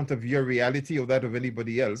take account of your reality or that of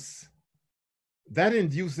anybody else. That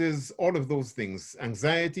induces all of those things: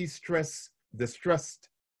 anxiety, stress, distrust,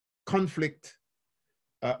 conflict,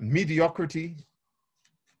 mediocrity,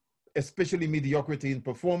 especially mediocrity in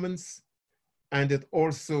performance, and it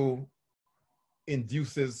also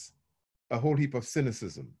induces a whole heap of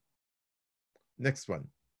cynicism. Next one.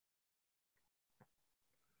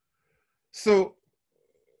 So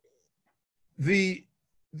the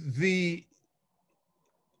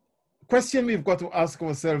question we've got to ask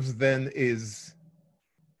ourselves then is,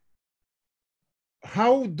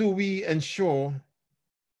 how do we ensure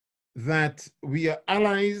that we are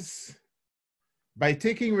allies by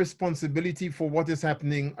taking responsibility for what is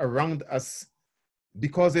happening around us,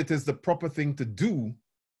 because it is the proper thing to do,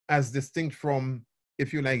 as distinct from,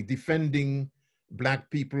 if you like, defending Black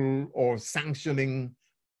people or sanctioning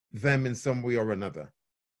them in some way or another.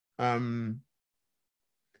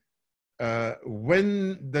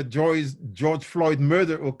 When the George Floyd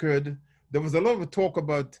murder occurred, there was a lot of talk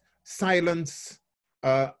about silence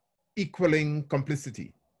equaling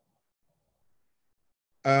complicity.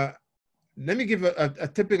 Let me give a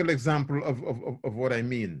typical example of what I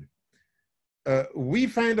mean. We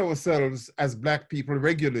find ourselves as Black people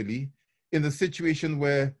regularly in the situation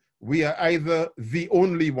where we are either the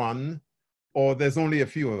only one or there's only a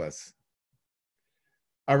few of us.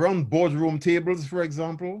 Around boardroom tables, for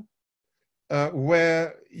example,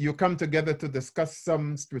 where you come together to discuss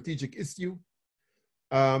some strategic issue.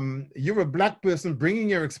 You're a Black person bringing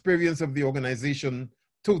your experience of the organization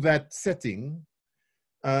to that setting,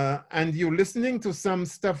 and you're listening to some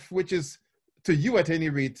stuff which is, to you at any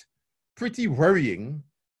rate, pretty worrying,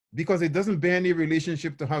 because it doesn't bear any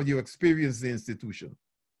relationship to how you experience the institution.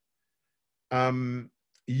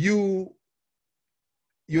 You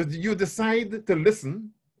decide to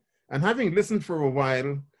listen, and having listened for a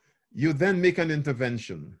while, you then make an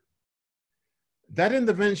intervention. That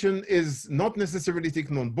intervention is not necessarily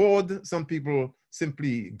taken on board. Some people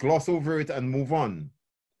simply gloss over it and move on.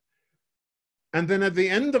 And then at the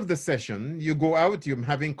end of the session, you go out, you're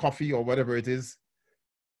having coffee or whatever it is,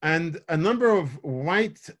 and a number of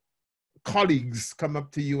white colleagues come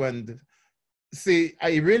up to you and say,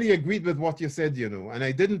 I really agreed with what you said, you know, and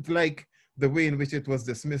I didn't like the way in which it was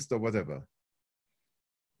dismissed or whatever.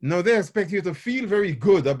 Now they expect you to feel very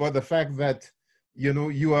good about the fact that, you know,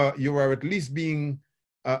 you are at least being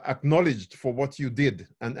acknowledged for what you did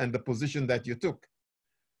and the position that you took.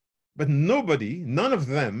 But none of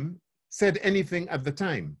them said anything at the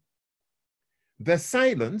time. Their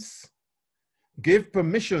silence gave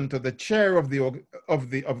permission to the chair of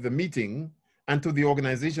the meeting and to the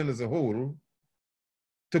organization as a whole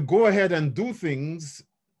to go ahead and do things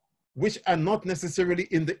which are not necessarily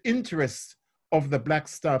in the interest of the Black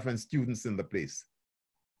staff and students in the place.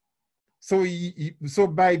 So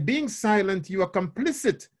by being silent, you are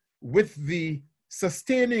complicit with the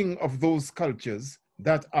sustaining of those cultures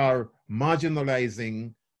that are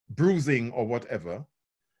marginalizing, bruising, or whatever.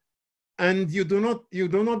 And you do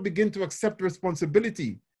not begin to accept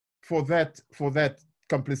responsibility for that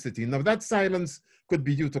complicity. Now that silence could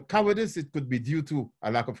be due to cowardice, it could be due to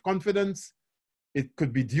a lack of confidence, it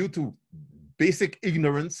could be due to basic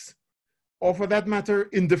ignorance, or for that matter,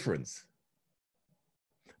 indifference.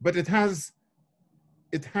 But it has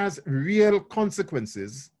real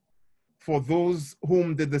consequences for those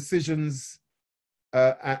whom the decisions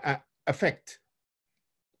affect.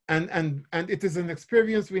 And it is an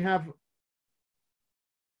experience we have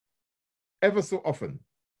ever so often.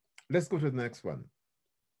 Let's go to the next one.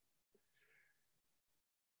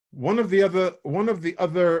 One of the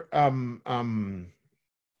other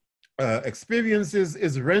experiences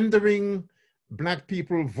is rendering Black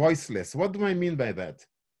people voiceless. What do I mean by that?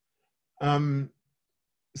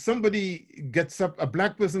 somebody gets up, a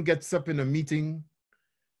Black person gets up in a meeting,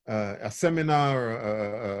 a seminar,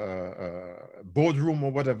 a boardroom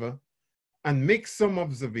or whatever, and makes some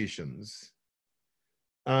observations,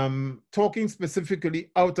 talking specifically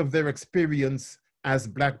out of their experience as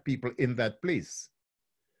Black people in that place.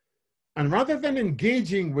 And rather than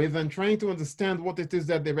engaging with and trying to understand what it is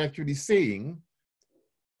that they're actually saying,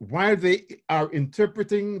 while they are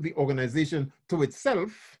interpreting the organization to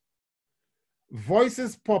itself,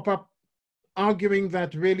 voices pop up arguing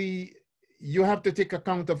that really you have to take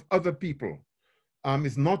account of other people.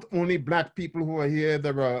 It's not only Black people who are here,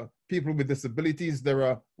 there are people with disabilities, there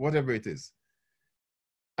are whatever it is.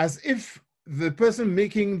 As if the person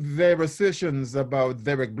making their assertions about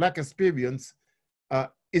their Black experience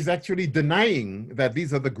is actually denying that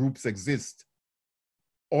these other groups exist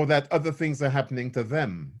or that other things are happening to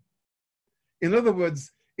them. In other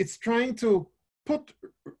words, it's trying to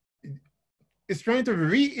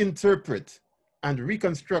reinterpret and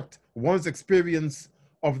reconstruct one's experience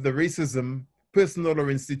of the racism, personal or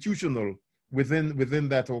institutional, within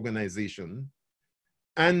that organization,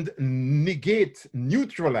 and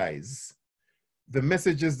neutralize the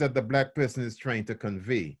messages that the Black person is trying to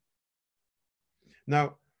convey.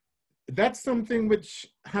 Now, that's something which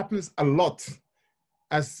happens a lot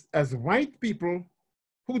as white people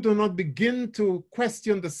who do not begin to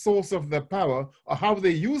question the source of their power or how they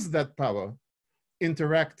use that power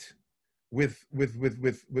interact with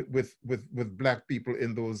Black people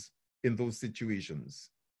in those situations.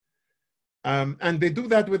 And they do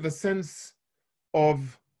that with a sense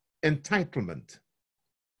of entitlement.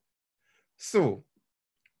 So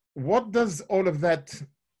what does all of that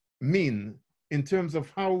mean in terms of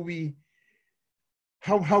how we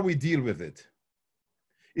deal with it?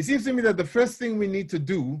 It seems to me that the first thing we need to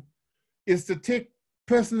do is to take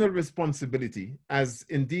personal responsibility, as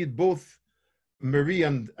indeed both Marie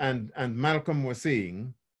and Malcolm were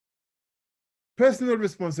saying, personal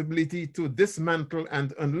responsibility to dismantle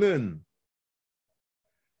and unlearn.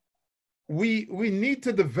 We need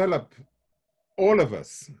to develop, all of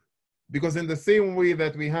us, because in the same way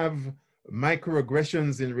that we have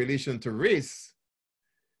microaggressions in relation to race,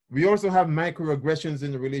 we also have microaggressions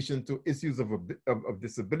in relation to issues of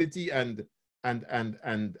disability and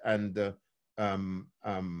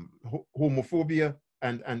homophobia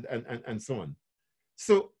and so on.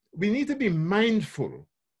 So we need to be mindful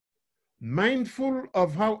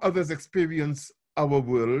of how others experience our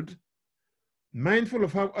world, mindful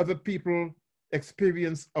of how other people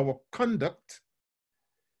experience our conduct,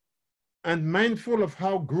 and mindful of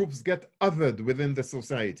how groups get othered within the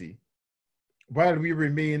society, while we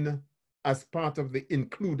remain as part of the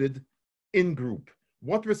included in-group.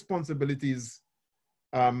 What responsibilities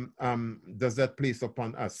does that place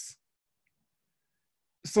upon us?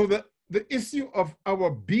 So the issue of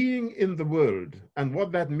our being in the world and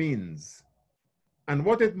what that means, and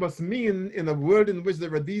what it must mean in a world in which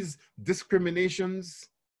there are these discriminations,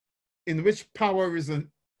 in which power is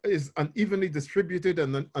unevenly distributed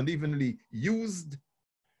and unevenly used,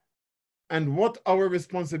 and what our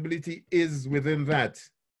responsibility is within that,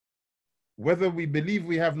 whether we believe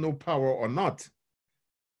we have no power or not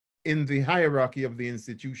in the hierarchy of the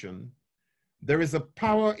institution. There is a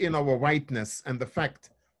power in our whiteness and the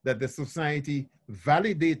fact that the society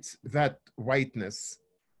validates that whiteness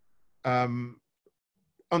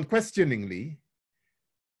unquestioningly,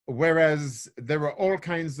 whereas there are all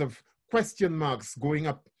kinds of question marks going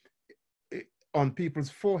up on people's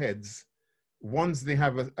foreheads once they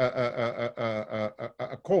have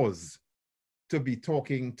a cause to be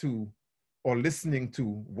talking to or listening to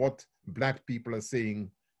what Black people are saying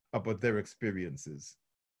about their experiences.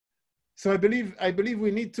 So I believe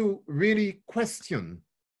we need to really question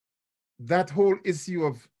that whole issue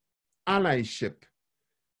of allyship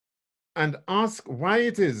and ask why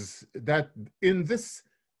it is that in this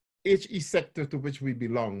HE sector to which we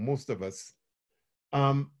belong, most of us,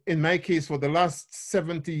 in my case, for the last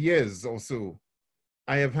 70 years or so,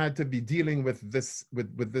 I have had to be dealing with this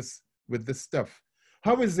stuff.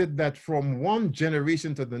 How is it that from one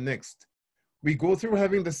generation to the next, we go through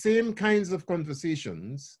having the same kinds of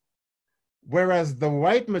conversations, whereas the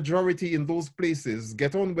white majority in those places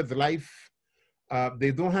get on with life?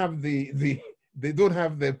 They don't have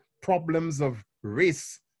the problems of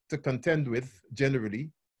race to contend with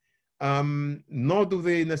generally. Nor do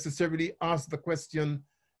they necessarily ask the question,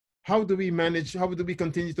 how do we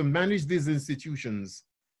continue to manage these institutions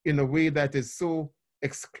in a way that is so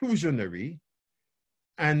exclusionary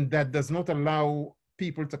and that does not allow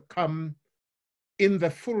people to come in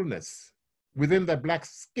their fullness, within their Black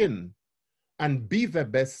skin, and be their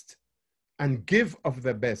best and give of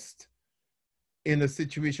their best, in a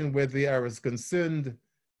situation where they are as concerned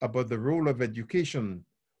about the role of education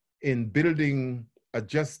in building a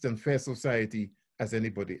just and fair society as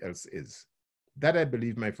anybody else is. That, I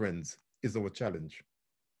believe, my friends, is our challenge.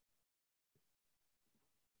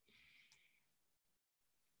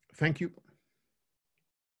 Thank you.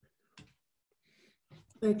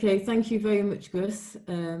 Okay, thank you very much, Gus.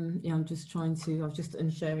 Yeah, I'm just trying to, I was just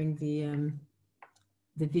unsharing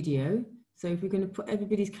the video. So if we're going to put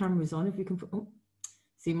everybody's cameras on, if we can put, oh,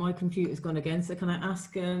 see, my computer's gone again. So can I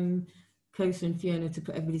ask Kosa and Fiona to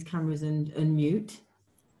put everybody's cameras and unmute?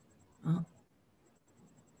 Oh.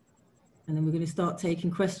 And then we're going to start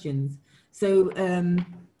taking questions. So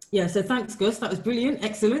yeah, so thanks, Gus. That was brilliant.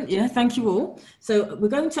 Excellent. Yeah, thank you all. So we're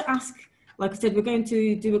going to ask, like I said, we're going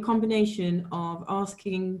to do a combination of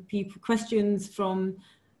asking people questions from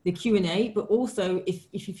the Q&A, but also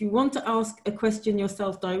if you want to ask a question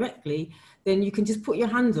yourself directly, then you can just put your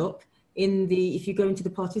hand up in the, if you go into the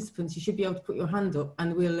participants, you should be able to put your hand up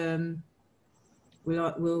and we'll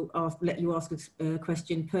let you ask a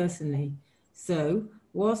question personally. So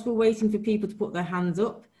whilst we're waiting for people to put their hands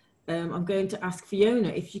up, I'm going to ask Fiona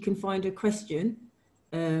if you can find a question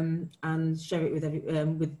and share it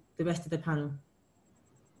with the rest of the panel.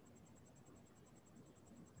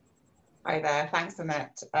 Hi there, thanks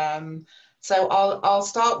Annette. So I'll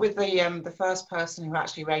start with the first person who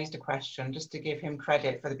actually raised a question, just to give him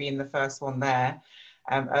credit for being the first one there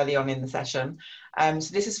early on in the session.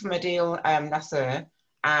 So this is from Adil Nasser,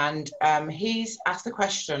 and he's asked the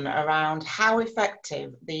question around how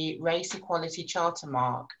effective the Race Equality Charter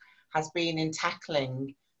Mark has been in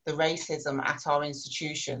tackling the racism at our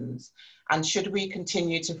institutions, and should we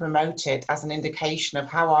continue to promote it as an indication of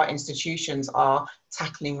how our institutions are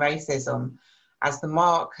tackling racism, as the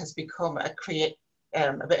mark has become a bit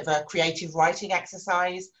of a creative writing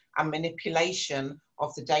exercise and manipulation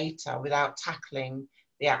of the data without tackling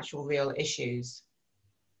the actual real issues.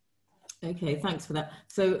 Okay, thanks for that.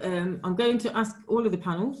 So I'm going to ask all of the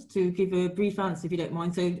panels to give a brief answer, if you don't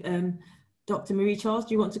mind. So Dr. Marie Charles,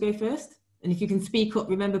 do you want to go first? And if you can speak up,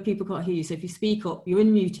 remember people can't hear you. So if you speak up, you're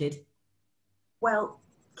unmuted. Well,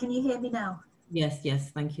 can you hear me now? Yes, yes,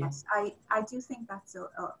 thank you. Yes, I do think that's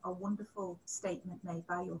a wonderful statement made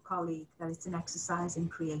by your colleague, that it's an exercise in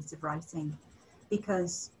creative writing,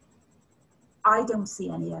 because I don't see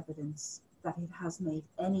any evidence that it has made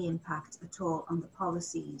any impact at all on the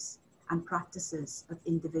policies and practices of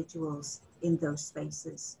individuals in those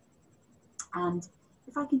spaces. And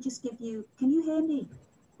if I can just give you, can you hear me?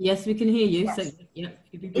 Yes, we can hear you. Yes. So yeah,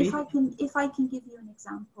 if I can give you an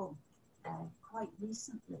example, quite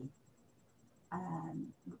recently,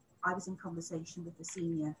 I was in conversation with a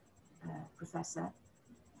senior professor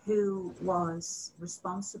who was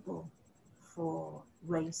responsible for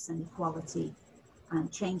race and equality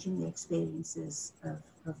and changing the experiences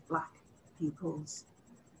of Black pupils,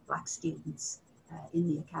 Black students in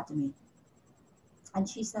the academy. And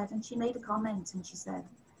she said, and she made a comment, and she said,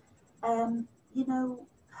 you know,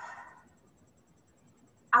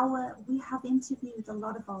 we have interviewed a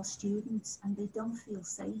lot of our students and they don't feel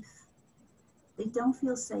safe. They don't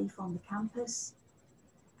feel safe on the campus.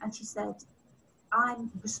 And she said, I'm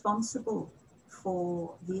responsible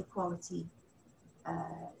for the equality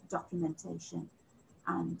documentation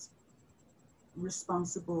and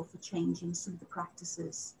responsible for changing some of the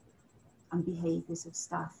practices and behaviors of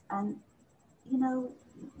staff. And, you know,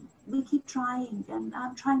 we keep trying, and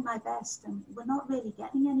I'm trying my best, and we're not really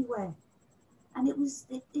getting anywhere. And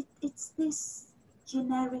it's this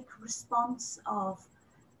generic response of,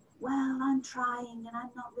 well, I'm trying and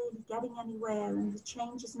I'm not really getting anywhere, and the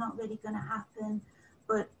change is not really going to happen,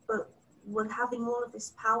 but we're having all of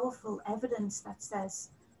this powerful evidence that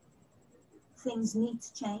says things need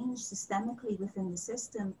to change systemically within the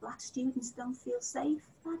system. Black students don't feel safe.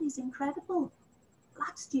 That is incredible.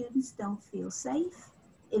 Black students don't feel safe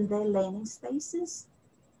in their learning spaces,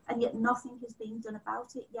 and yet nothing is being done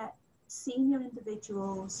about it. Yet senior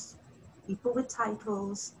individuals, people with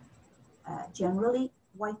titles, generally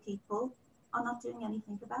white people, are not doing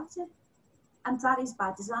anything about it. And that is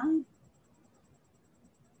by design.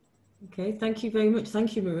 Okay, thank you very much.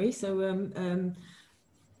 Thank you, Marie. So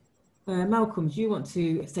Malcolm, do you want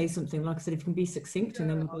to say something? Like I said, if you can be succinct, yeah, and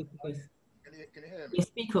then we'll go to both. Can you hear me? Yeah,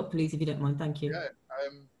 speak up, please, if you don't mind. Thank you. Yeah.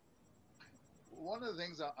 One of the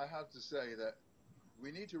things I have to say, that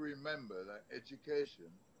we need to remember that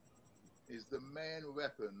education is the main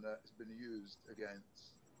weapon that's been used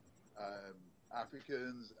against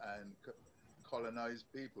Africans and colonized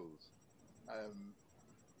peoples.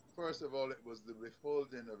 First of all, it was the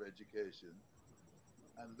withholding of education,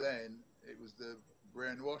 and then it was the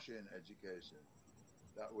brainwashing education.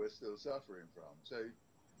 that we're still suffering from. So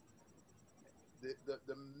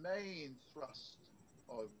the main thrust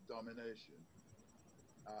of domination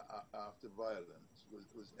after violence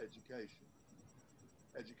was education.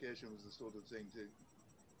 Education was the sort of thing to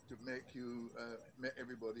make you, make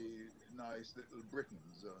everybody nice little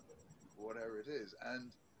Britons or whatever it is.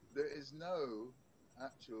 And there is no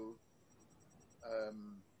actual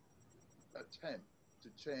attempt to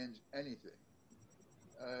change anything.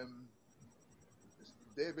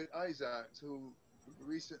 David Isaacs, who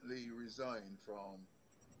recently resigned from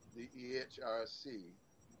the EHRC,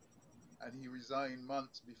 and he resigned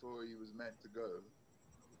months before he was meant to go,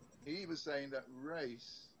 he was saying that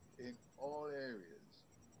race in all areas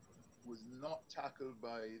was not tackled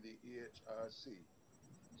by the EHRC.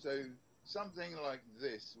 So something like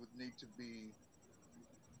this would need to be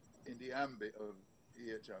in the ambit of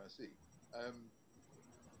EHRC.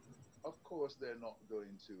 Of course, they're not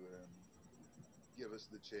going to give us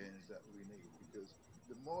the change that we need, because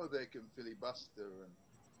the more they can filibuster and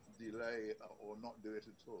delay or not do it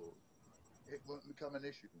at all, it won't become an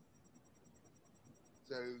issue.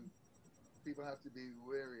 So people have to be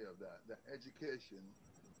wary of that, that education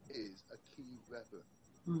is a key weapon.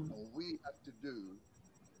 And we have to do,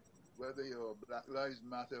 whether you're Black Lives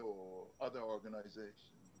Matter or other organizations,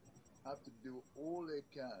 have to do all they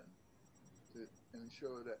can to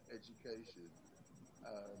ensure that education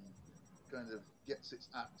kind of gets its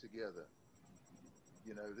act together.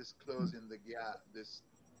 You know, this closing the gap, this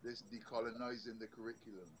decolonizing the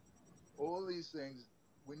curriculum, all these things,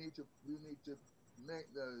 we need to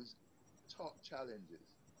make those top challenges.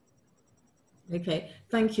 Okay,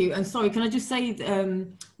 thank you. And sorry, can I just say,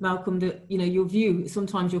 Malcolm, that, you know, your view,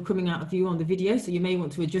 sometimes you're coming out of view on the video, so you may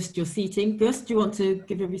want to adjust your seating. Gus, do you want to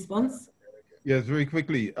give a response? Yes, very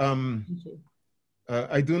quickly. Thank you.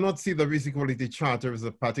 I do not see the Race Equality Charter as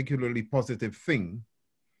a particularly positive thing.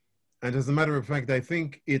 And as a matter of fact, I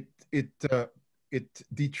think it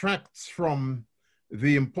detracts from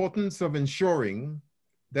the importance of ensuring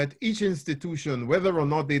that each institution, whether or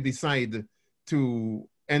not they decide to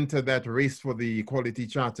enter that race for the Equality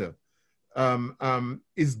Charter,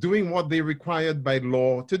 is doing what they required by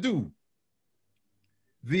law to do.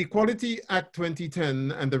 The Equality Act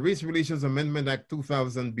 2010 and the Race Relations Amendment Act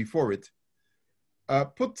 2000 before it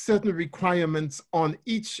put certain requirements on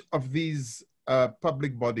each of these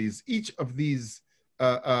public bodies, each of these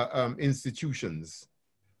institutions.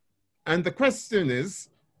 And the question is,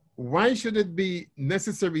 why should it be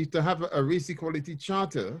necessary to have a race equality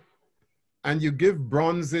charter and you give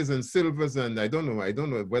bronzes and silvers and I don't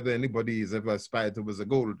know whether anybody has ever aspired towards a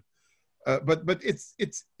gold, but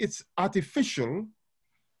it's artificial,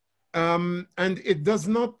 and it does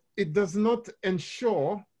not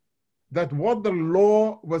ensure that what the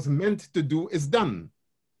law was meant to do is done.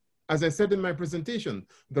 As I said in my presentation,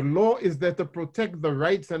 the law is there to protect the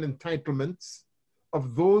rights and entitlements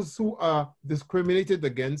of those who are discriminated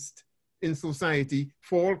against in society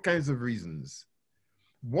for all kinds of reasons.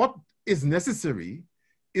 What is necessary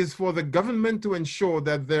is for the government to ensure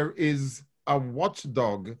that there is a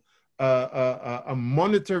watchdog, a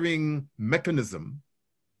monitoring mechanism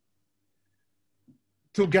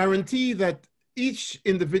to guarantee that each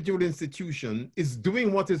individual institution is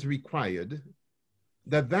doing what is required,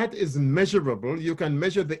 that is measurable, you can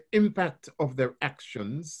measure the impact of their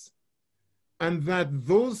actions, and that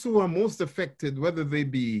those who are most affected, whether they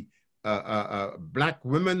be Black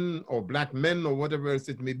women or Black men or whatever else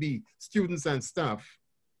it may be, students and staff,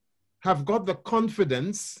 have got the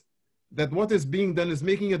confidence that what is being done is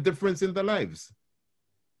making a difference in their lives.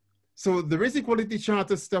 So the Race Equality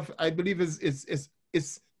Charter stuff, I believe,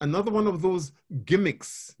 is another one of those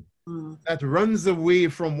gimmicks that runs away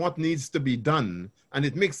from what needs to be done, and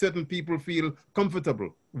it makes certain people feel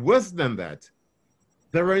comfortable. Worse than that,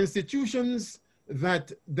 there are institutions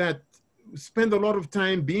that spend a lot of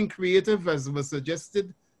time being creative, as was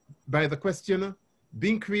suggested by the questioner,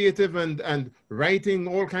 being creative and writing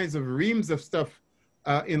all kinds of reams of stuff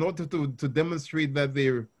in order to demonstrate that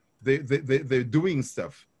they're doing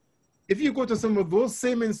stuff. If you go to some of those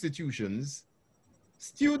same institutions,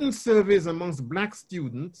 student surveys amongst Black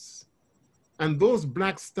students and those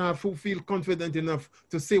Black staff who feel confident enough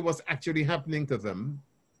to say what's actually happening to them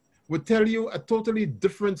would tell you a totally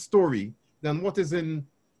different story than what is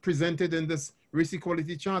presented in this Race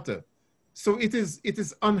Equality Charter. So it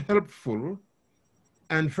is unhelpful.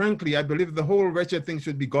 And frankly, I believe the whole wretched thing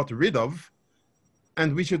should be got rid of.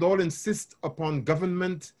 And we should all insist upon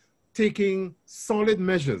government taking solid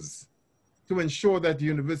measures to ensure that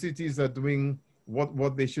universities are doing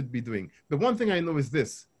what they should be doing. The one thing I know is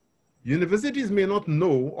this: universities may not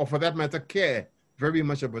know, or for that matter care, very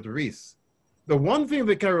much about race, The one thing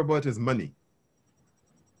they care about is money.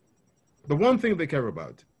 The one thing they care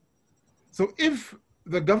about. So if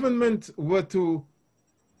the government were to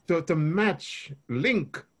match,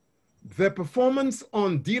 link their performance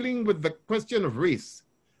on dealing with the question of race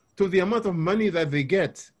to the amount of money that they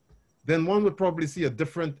get, then one would probably see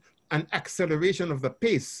an acceleration of the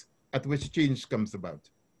pace at which change comes about.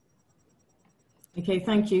 Okay,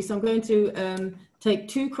 thank you. So I'm going to take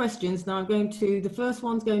two questions. Now the first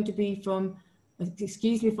one's going to be from,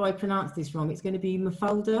 excuse me if I pronounce this wrong, it's going to be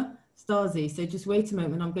Mafalda Stasi. So just wait a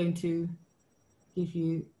moment, I'm going to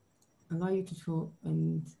allow you to talk,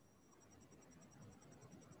 and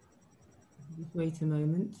just wait a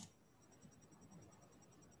moment.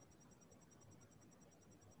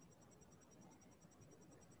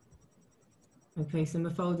 Okay, so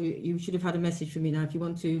Mafalda, you should have had a message from me now if you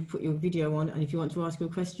want to put your video on and if you want to ask your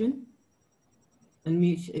question.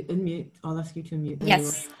 Unmute. I'll ask you to unmute. There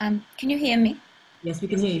yes. Can you hear me? Yes, we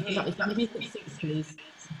can hear you. If you be succinct, please.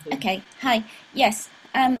 Okay. Hi. Yes.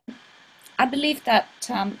 I believe that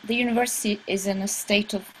the university is in a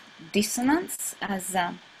state of dissonance, as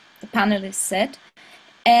the panelists said,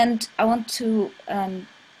 and I want to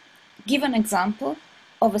give an example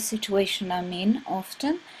of a situation I'm in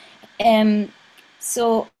often.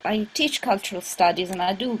 So I teach cultural studies, and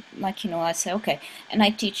I do, like, I say, okay, and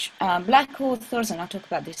I teach black authors, and I talk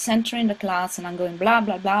about the center in the class, and I'm going blah,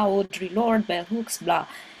 blah, blah, Audre Lorde, bell hooks, blah.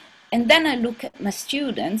 And then I look at my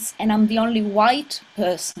students, and I'm the only white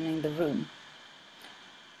person in the room.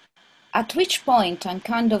 At which point I'm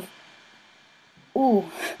kind of,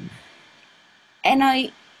 ooh, and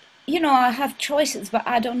I have choices, but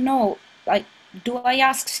I don't know, like, do I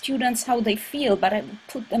ask students how they feel, but I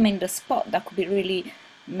put them in the spot that could be really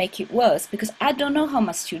make it worse, because I don't know how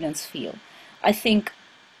my students feel. I think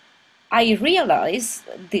I realize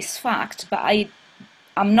this fact, but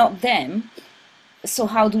I'm not them. So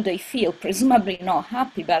how do they feel? Presumably not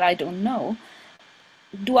happy, but I don't know.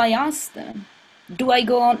 Do I ask them? Do I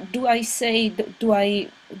go on? Do I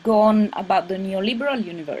go on about the neoliberal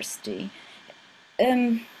university?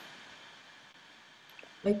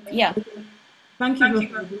 Yeah. Thank you.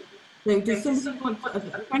 So does somebody want to,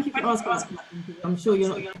 thank you for asking that question. I'm sure you're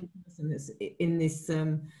not the only person that's in this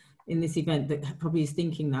event that probably is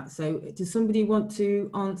thinking that. So does somebody want to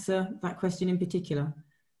answer that question in particular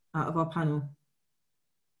out of our panel?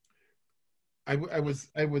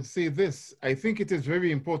 I would say this. I think it is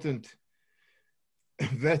very important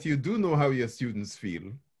that you do know how your students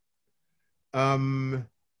feel.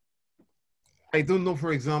 I don't know,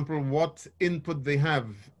 for example, what input they have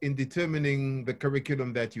in determining the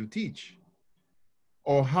curriculum that you teach,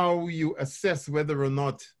 or how you assess whether or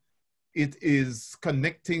not it is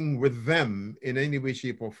connecting with them in any way,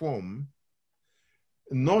 shape, or form.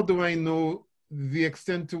 Nor do I know the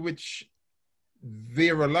extent to which they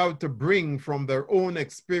are allowed to bring from their own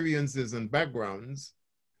experiences and backgrounds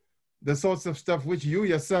the sorts of stuff which you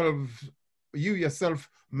yourself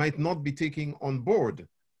might not be taking on board.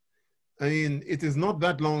 I mean, it is not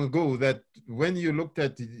that long ago that when you looked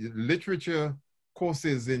at literature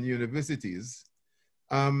courses in universities,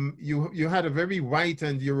 you had a very white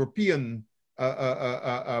and European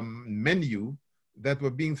menu that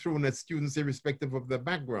were being thrown at students irrespective of their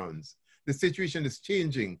backgrounds. The situation is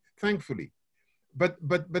changing, thankfully. But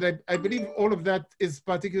I believe all of that is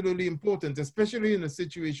particularly important, especially in a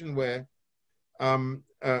situation where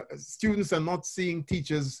students are not seeing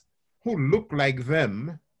teachers who look like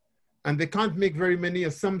them, and they can't make very many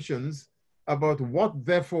assumptions about what,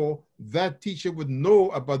 therefore, that teacher would know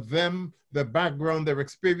about them, their background, their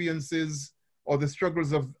experiences, or the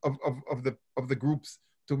struggles of the groups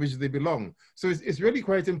to which they belong. So it's really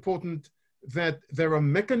quite important that there are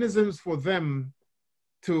mechanisms for them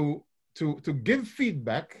to give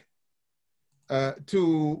feedback,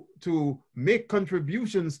 to make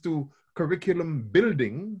contributions to curriculum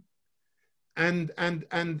building, and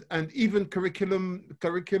even curriculum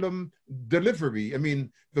delivery. I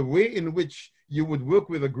mean, the way in which you would work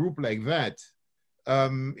with a group like that,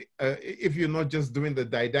 if you're not just doing the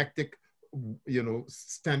didactic,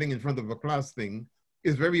 standing in front of a class thing,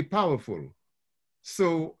 is very powerful.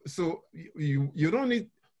 So you don't need,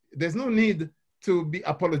 there's no need to be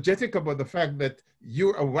apologetic about the fact that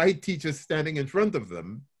you're a white teacher standing in front of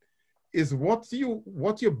them. Is what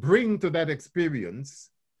you bring to that experience,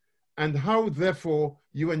 and how, therefore,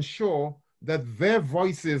 you ensure that their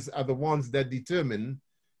voices are the ones that determine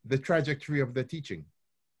the trajectory of the teaching.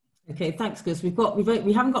 Okay, thanks, Gus. We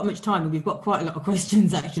haven't got much time, and we've got quite a lot of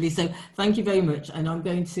questions actually. So thank you very much. And I'm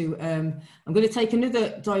going to take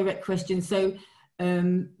another direct question. So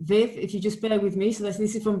Viv, if you just bear with me. So this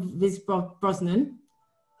is from Viz Brosnan.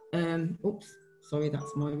 Oops, sorry,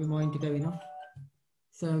 that's my reminder going off.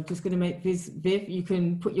 So I'm just going to make this, Viv, you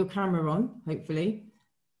can put your camera on, hopefully,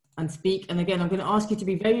 and speak. And again, I'm going to ask you to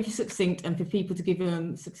be very succinct and for people to give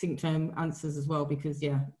succinct answers as well, because,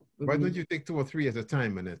 yeah. Why don't you take 2 or 3 at a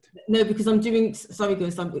time, Annette? No, because I'm doing, sorry,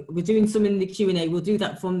 Gus, we're doing some in the Q&A. We'll do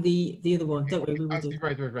that from the other one. Don't worry, we will do.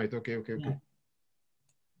 Right. Okay. Yeah.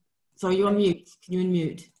 Sorry, you're on mute. Can you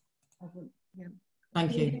unmute? Yeah.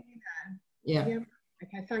 Thank you. Yeah.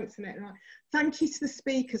 Okay, thanks, Annette. Right. Thank you to the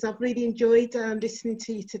speakers. I've really enjoyed listening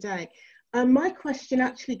to you today. My question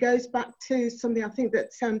actually goes back to something I think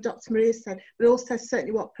that Dr. Maria said, but also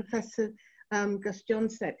certainly what Professor Gus John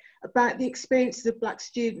said about the experiences of Black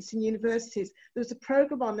students in universities. There was a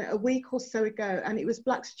programme on it a week or so ago, and it was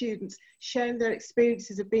Black students sharing their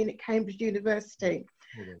experiences of being at Cambridge University.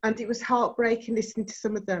 And it was heartbreaking listening to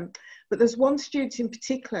some of them. But there's one student in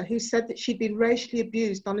particular who said that she'd been racially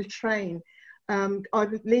abused on a train,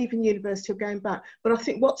 either leaving university or going back. But I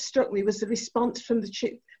think what struck me was the response from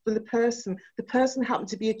the person. The person happened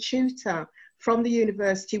to be a tutor from the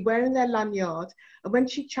university wearing their lanyard. And when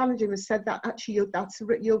she challenged him and said that, actually,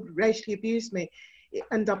 you're racially abused me,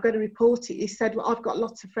 and I'm going to report it, he said, well, I've got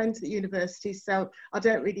lots of friends at the university, so I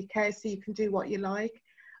don't really care, so you can do what you like.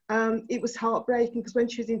 It was heartbreaking because when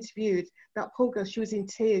she was interviewed, that poor girl, she was in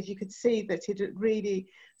tears. You could see that it really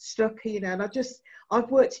struck her, you know. And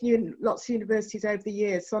I've worked in lots of universities over the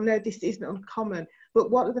years, so I know this isn't uncommon.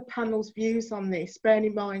 But what are the panel's views on this? Bearing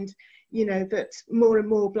in mind, you know, that more and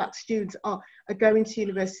more Black students are going to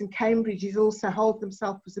university, and Cambridge is also hold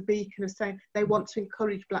themselves as a beacon of saying they want to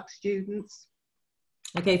encourage Black students.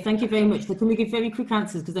 Okay, thank you very much. So can we give very quick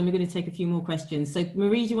answers, because then we're going to take a few more questions. So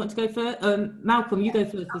Marie, do you want to go first? Malcolm, you go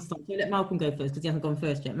first this time. So let Malcolm go first because he hasn't gone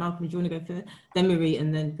first yet. Malcolm, do you want to go first? Then Marie,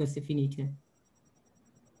 and then Gus if you need to.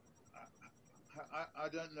 I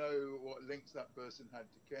don't know what links that person had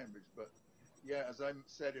to Cambridge, but yeah, as I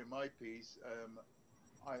said in my piece,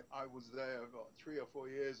 I was there about 3 or 4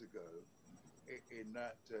 years ago in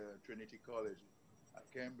that Trinity College at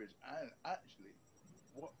Cambridge, and actually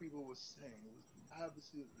what people were saying was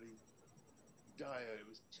absolutely dire. It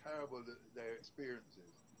was terrible, their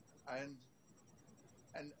experiences, and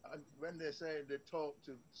when they say they talk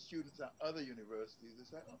to students at other universities, they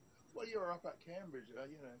say, oh, well, you're up at Cambridge, you know,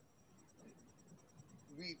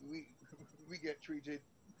 we get treated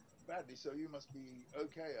badly, so you must be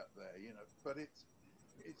okay up there, you know. But it's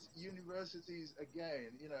universities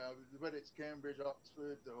again, you know, whether it's Cambridge,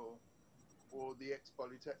 Oxford, or the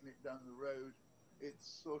ex-Polytechnic down the road, it's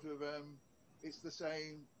sort of it's the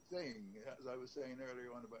same thing. As I was saying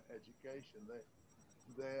earlier on about education,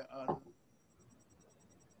 they're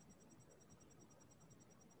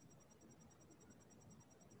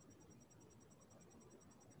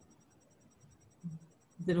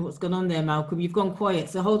I don't know what's gone on there, Malcolm. You've gone quiet,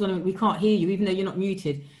 so hold on a minute. We can't hear you, even though you're not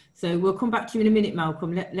muted. So we'll come back to you in a minute,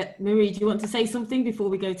 Malcolm. Let Marie, do you want to say something before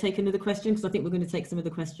we go take another question? Because I think we're going to take some of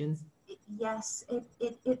the questions. Yes,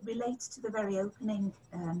 it relates to the very opening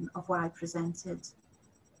of what I presented.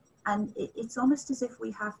 And it's almost as if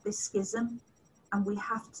we have this schism and we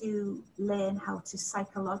have to learn how to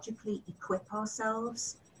psychologically equip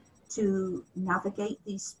ourselves to navigate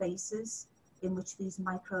these spaces in which these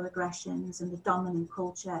microaggressions and the dominant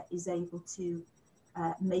culture is able to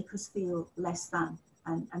make us feel less than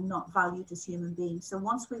and not valued as human beings. So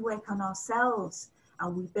once we work on ourselves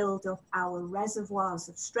and we build up our reservoirs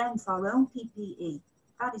of strength, our own PPE,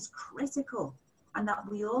 that is critical. And that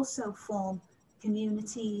we also form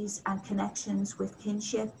communities and connections with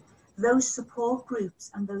kinship. Those support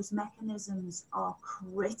groups and those mechanisms are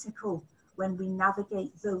critical when we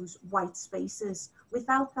navigate those white spaces.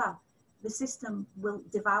 Without that, the system will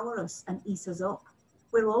devour us and eat us up.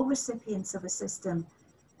 We're all recipients of a system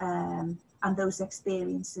and those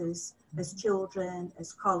experiences as children,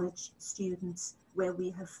 as college students, where we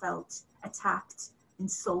have felt attacked,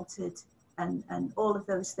 insulted, and all of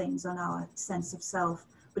those things on our sense of self.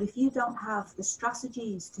 But if you don't have the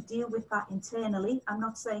strategies to deal with that internally, I'm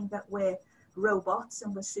not saying that we're robots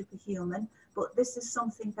and we're superhuman, but this is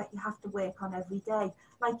something that you have to work on every day.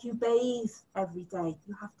 Like you bathe every day,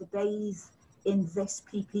 you have to bathe in this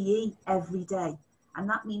PPE every day. And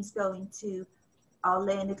that means going to our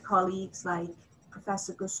learned colleagues like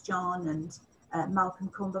Professor Gus John and Malcolm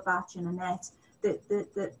Cumberbatch and Annette,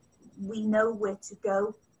 that we know where to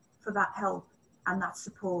go for that help and that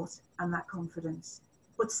support and that confidence.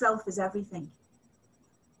 But self is everything.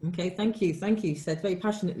 Okay, thank you, said very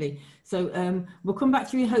passionately. So we'll come back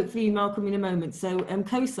to you, hopefully, Malcolm, in a moment. So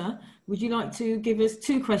Kosa, would you like to give us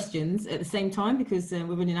 2 questions at the same time, because we're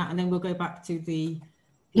running out, and then we'll go back to the...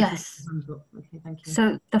 Yes. Okay, thank you.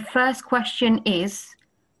 So the first question is,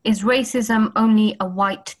 Is racism only a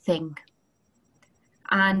white thing?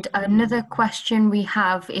 And another question we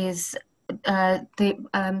have is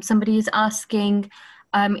somebody is asking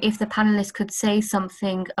if the panelists could say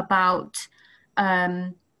something about,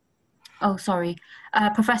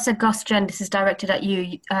 Professor Gus John, this is directed at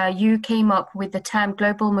you. You came up with the term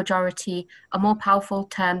global majority, a more powerful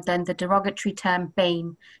term than the derogatory term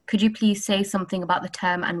BAME. Could you please say something about the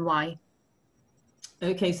term and why?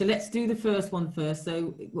 Okay, so let's do the first one first.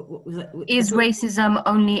 So what was that? Is racism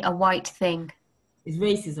only a white thing? Is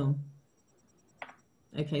racism?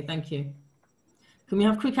 Okay, thank you. Can we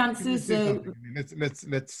have quick answers? So let's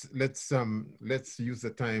use the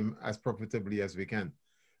time as profitably as we can.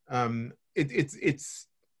 It's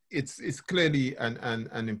clearly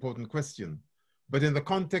an important question, but in the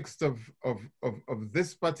context of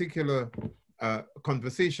this particular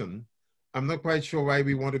conversation, I'm not quite sure why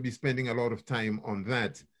we want to be spending a lot of time on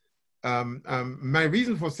that. My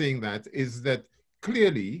reason for saying that is that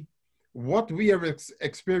clearly what we are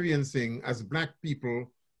experiencing as Black people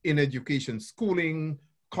in education, schooling,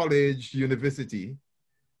 college, university,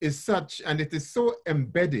 is such, and it is so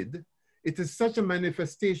embedded, it is such a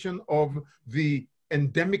manifestation of the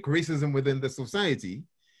endemic racism within the society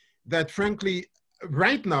that frankly,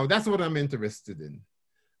 right now, that's what I'm interested in.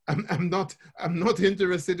 I'm not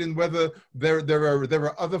interested in whether there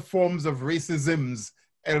are other forms of racisms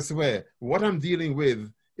elsewhere. What I'm dealing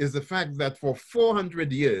with is the fact that for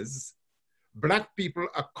 400 years, Black people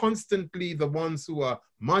are constantly the ones who are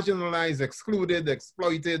marginalized, excluded,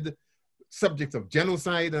 exploited, subject of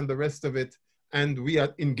genocide and the rest of it. And we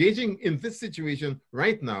are engaging in this situation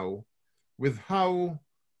right now with how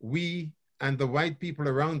we and the white people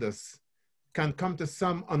around us can come to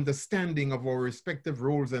some understanding of our respective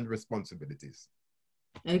roles and responsibilities.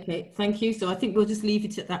 Okay, thank you. So I think we'll just leave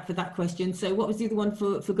it at that for that question. So what was the other one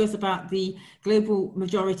for Gus about the global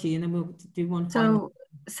majority, and then we'll do one final.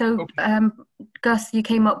 Okay. Gus, you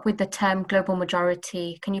came up with the term global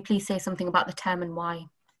majority. Can you please say something about the term and why?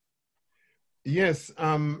 Yes,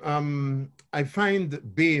 I find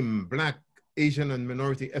BAME, Black, Asian, and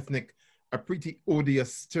Minority Ethnic, a pretty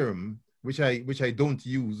odious term, which I don't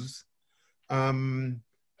use. Global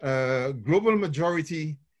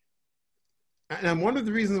majority, and one of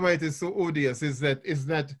the reasons why it is so odious is that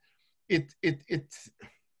it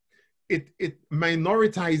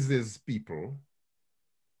minoritizes people,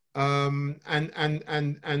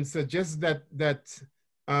 and suggests that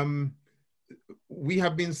we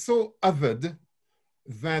have been so othered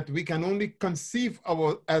that we can only conceive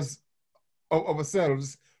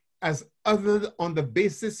ourselves as othered on the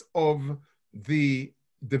basis of the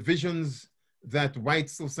divisions that white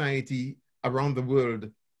society around the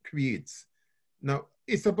world creates. Now,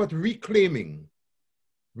 it's about reclaiming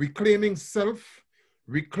self,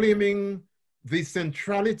 reclaiming the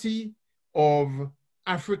centrality of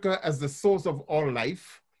Africa as the source of all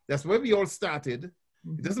life. That's where we all started.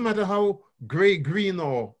 It doesn't matter how gray, green,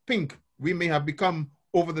 or pink we may have become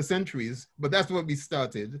over the centuries, but that's where we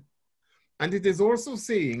started. And it is also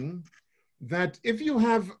saying that if you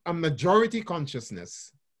have a majority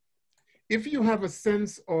consciousness, if you have a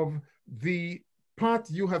sense of the part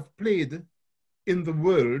you have played in the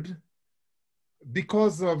world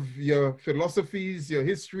because of your philosophies, your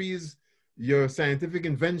histories, your scientific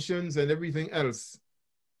inventions, and everything else,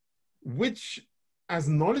 which as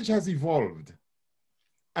knowledge has evolved,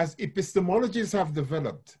 as epistemologies have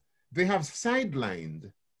developed, they have sidelined,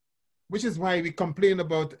 which is why we complain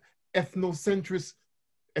about ethnocentrism,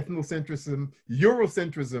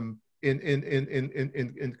 Eurocentrism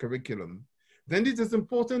in curriculum. Then it is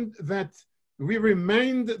important that we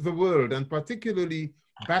remind the world, and particularly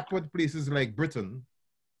backward places like Britain,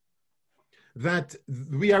 that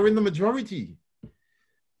we are in the majority.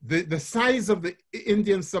 The size of the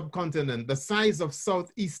Indian subcontinent, the size of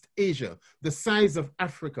Southeast Asia, the size of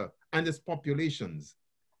Africa and its populations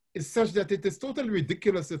is such that it is totally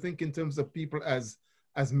ridiculous to think in terms of people as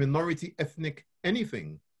minority ethnic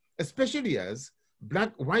anything, especially as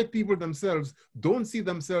white people themselves don't see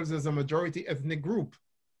themselves as a majority ethnic group.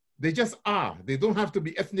 They just are. They don't have to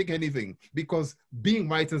be ethnic anything because being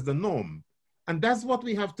white is the norm. And that's what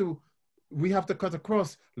we have to cut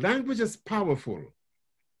across. Language is powerful.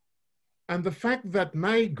 And the fact that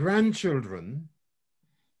my grandchildren,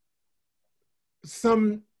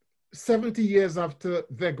 some 70 years after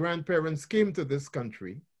their grandparents came to this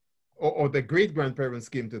country, or their great-grandparents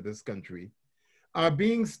came to this country, are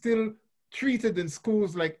being still treated in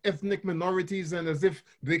schools like ethnic minorities and as if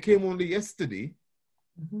they came only yesterday,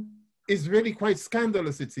 is really quite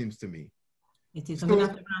scandalous, it seems to me. It is.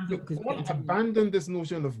 So abandon this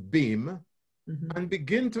notion of BAME and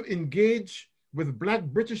begin to engage with Black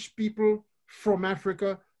British people from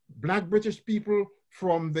Africa, Black British people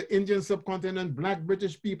from the Indian subcontinent, Black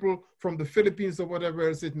British people from the Philippines or whatever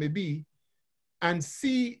else it may be, and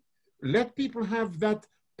let people have that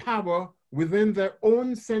power within their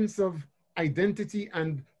own sense of identity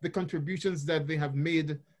and the contributions that they have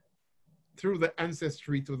made through the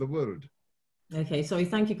ancestry to the world. Okay, sorry,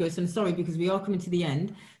 thank you, Gus. I'm sorry because we are coming to the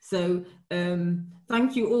end. So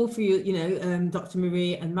thank you all for your, Dr.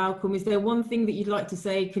 Marie and Malcolm. Is there one thing that you'd like to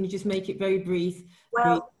say? Can you just make it very brief?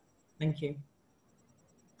 Well, thank you.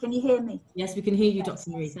 Can you hear me? Yes, we can hear you, Yes,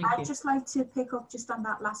 Dr. Marie. Thank you. I'd just like to pick up just on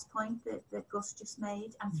that last point that Gus just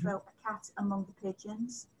made and throw a cat among the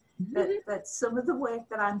pigeons. That some of the work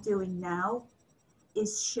that I'm doing now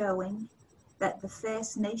is showing that the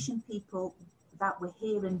First Nation people that were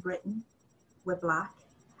here in Britain were Black,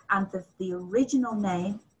 and the original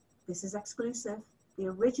name, this is exclusive, the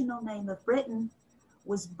original name of Britain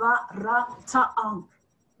was Ba-ra-ta-ong,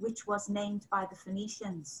 which was named by the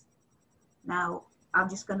Phoenicians. Now, I'm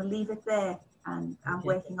just going to leave it there, and I'm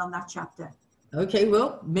working on that chapter. Okay,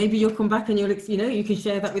 well, maybe you'll come back and you can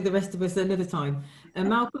share that with the rest of us another time.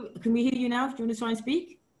 Malcolm, can we hear you now? Do you want to try and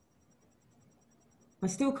speak? I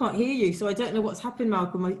still can't hear you, so I don't know what's happened,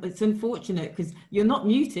 Malcolm. It's unfortunate because you're not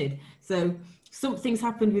muted. So something's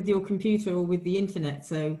happened with your computer or with the internet.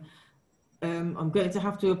 So I'm going to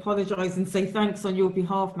have to apologize and say thanks on your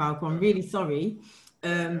behalf, Malcolm. I'm really sorry.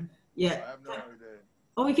 Yeah. I have no idea.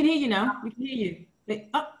 Oh, we can hear you now. We can hear you.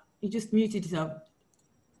 Oh, you just muted yourself.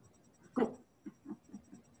 Go.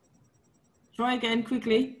 Try again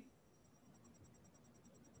quickly.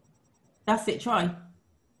 That's it. Try.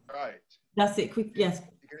 Right. That's it. Quick. Yes.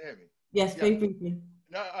 You can hear me? Yes, very briefly.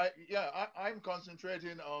 No, I'm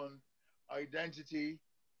concentrating on identity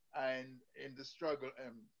and in the struggle,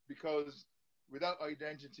 because without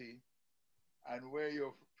identity and where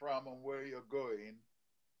you're from and where you're going,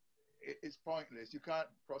 it's pointless. You can't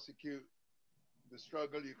prosecute the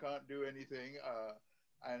struggle. You can't do anything.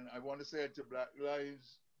 And I want to say to Black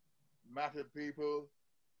Lives Matter people,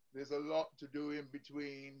 there's a lot to do in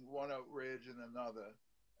between one outrage and another.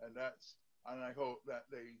 And I hope that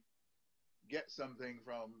they get something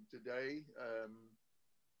from today.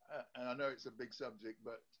 And I know it's a big subject,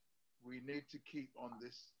 but we need to keep on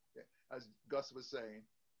this. As Gus was saying,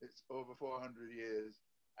 it's over 400 years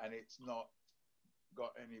and it's not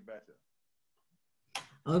got any better.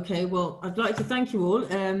 Okay, well, I'd like to thank you all.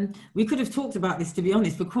 We could have talked about this, to be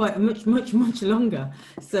honest, for quite much longer.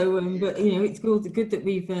 So, but it's good that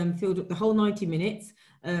we've filled up the whole 90 minutes.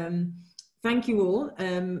 Thank you all.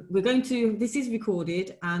 This is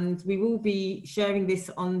recorded and we will be sharing this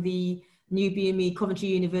on the new BME, Coventry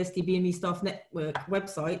University BME Staff Network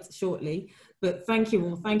website shortly. But thank you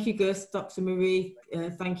all. Thank you, Gus, Dr. Marie.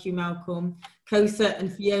 Thank you, Malcolm. Kosa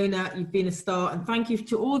and Fiona, you've been a star. And thank you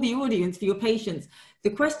to all the audience for your patience.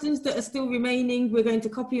 The questions that are still remaining, we're going to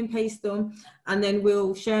copy and paste them, and then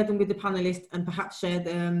we'll share them with the panelists and perhaps share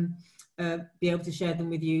them, be able to share them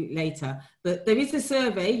with you later. But there is a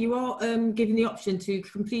survey. You are given the option to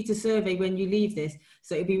complete a survey when you leave this.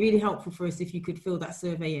 So it'd be really helpful for us if you could fill that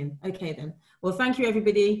survey in. Okay then. Well, thank you,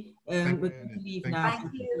 everybody. We're going to leave now.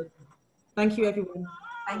 Thank you. Thank you, everyone.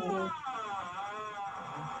 Thank you.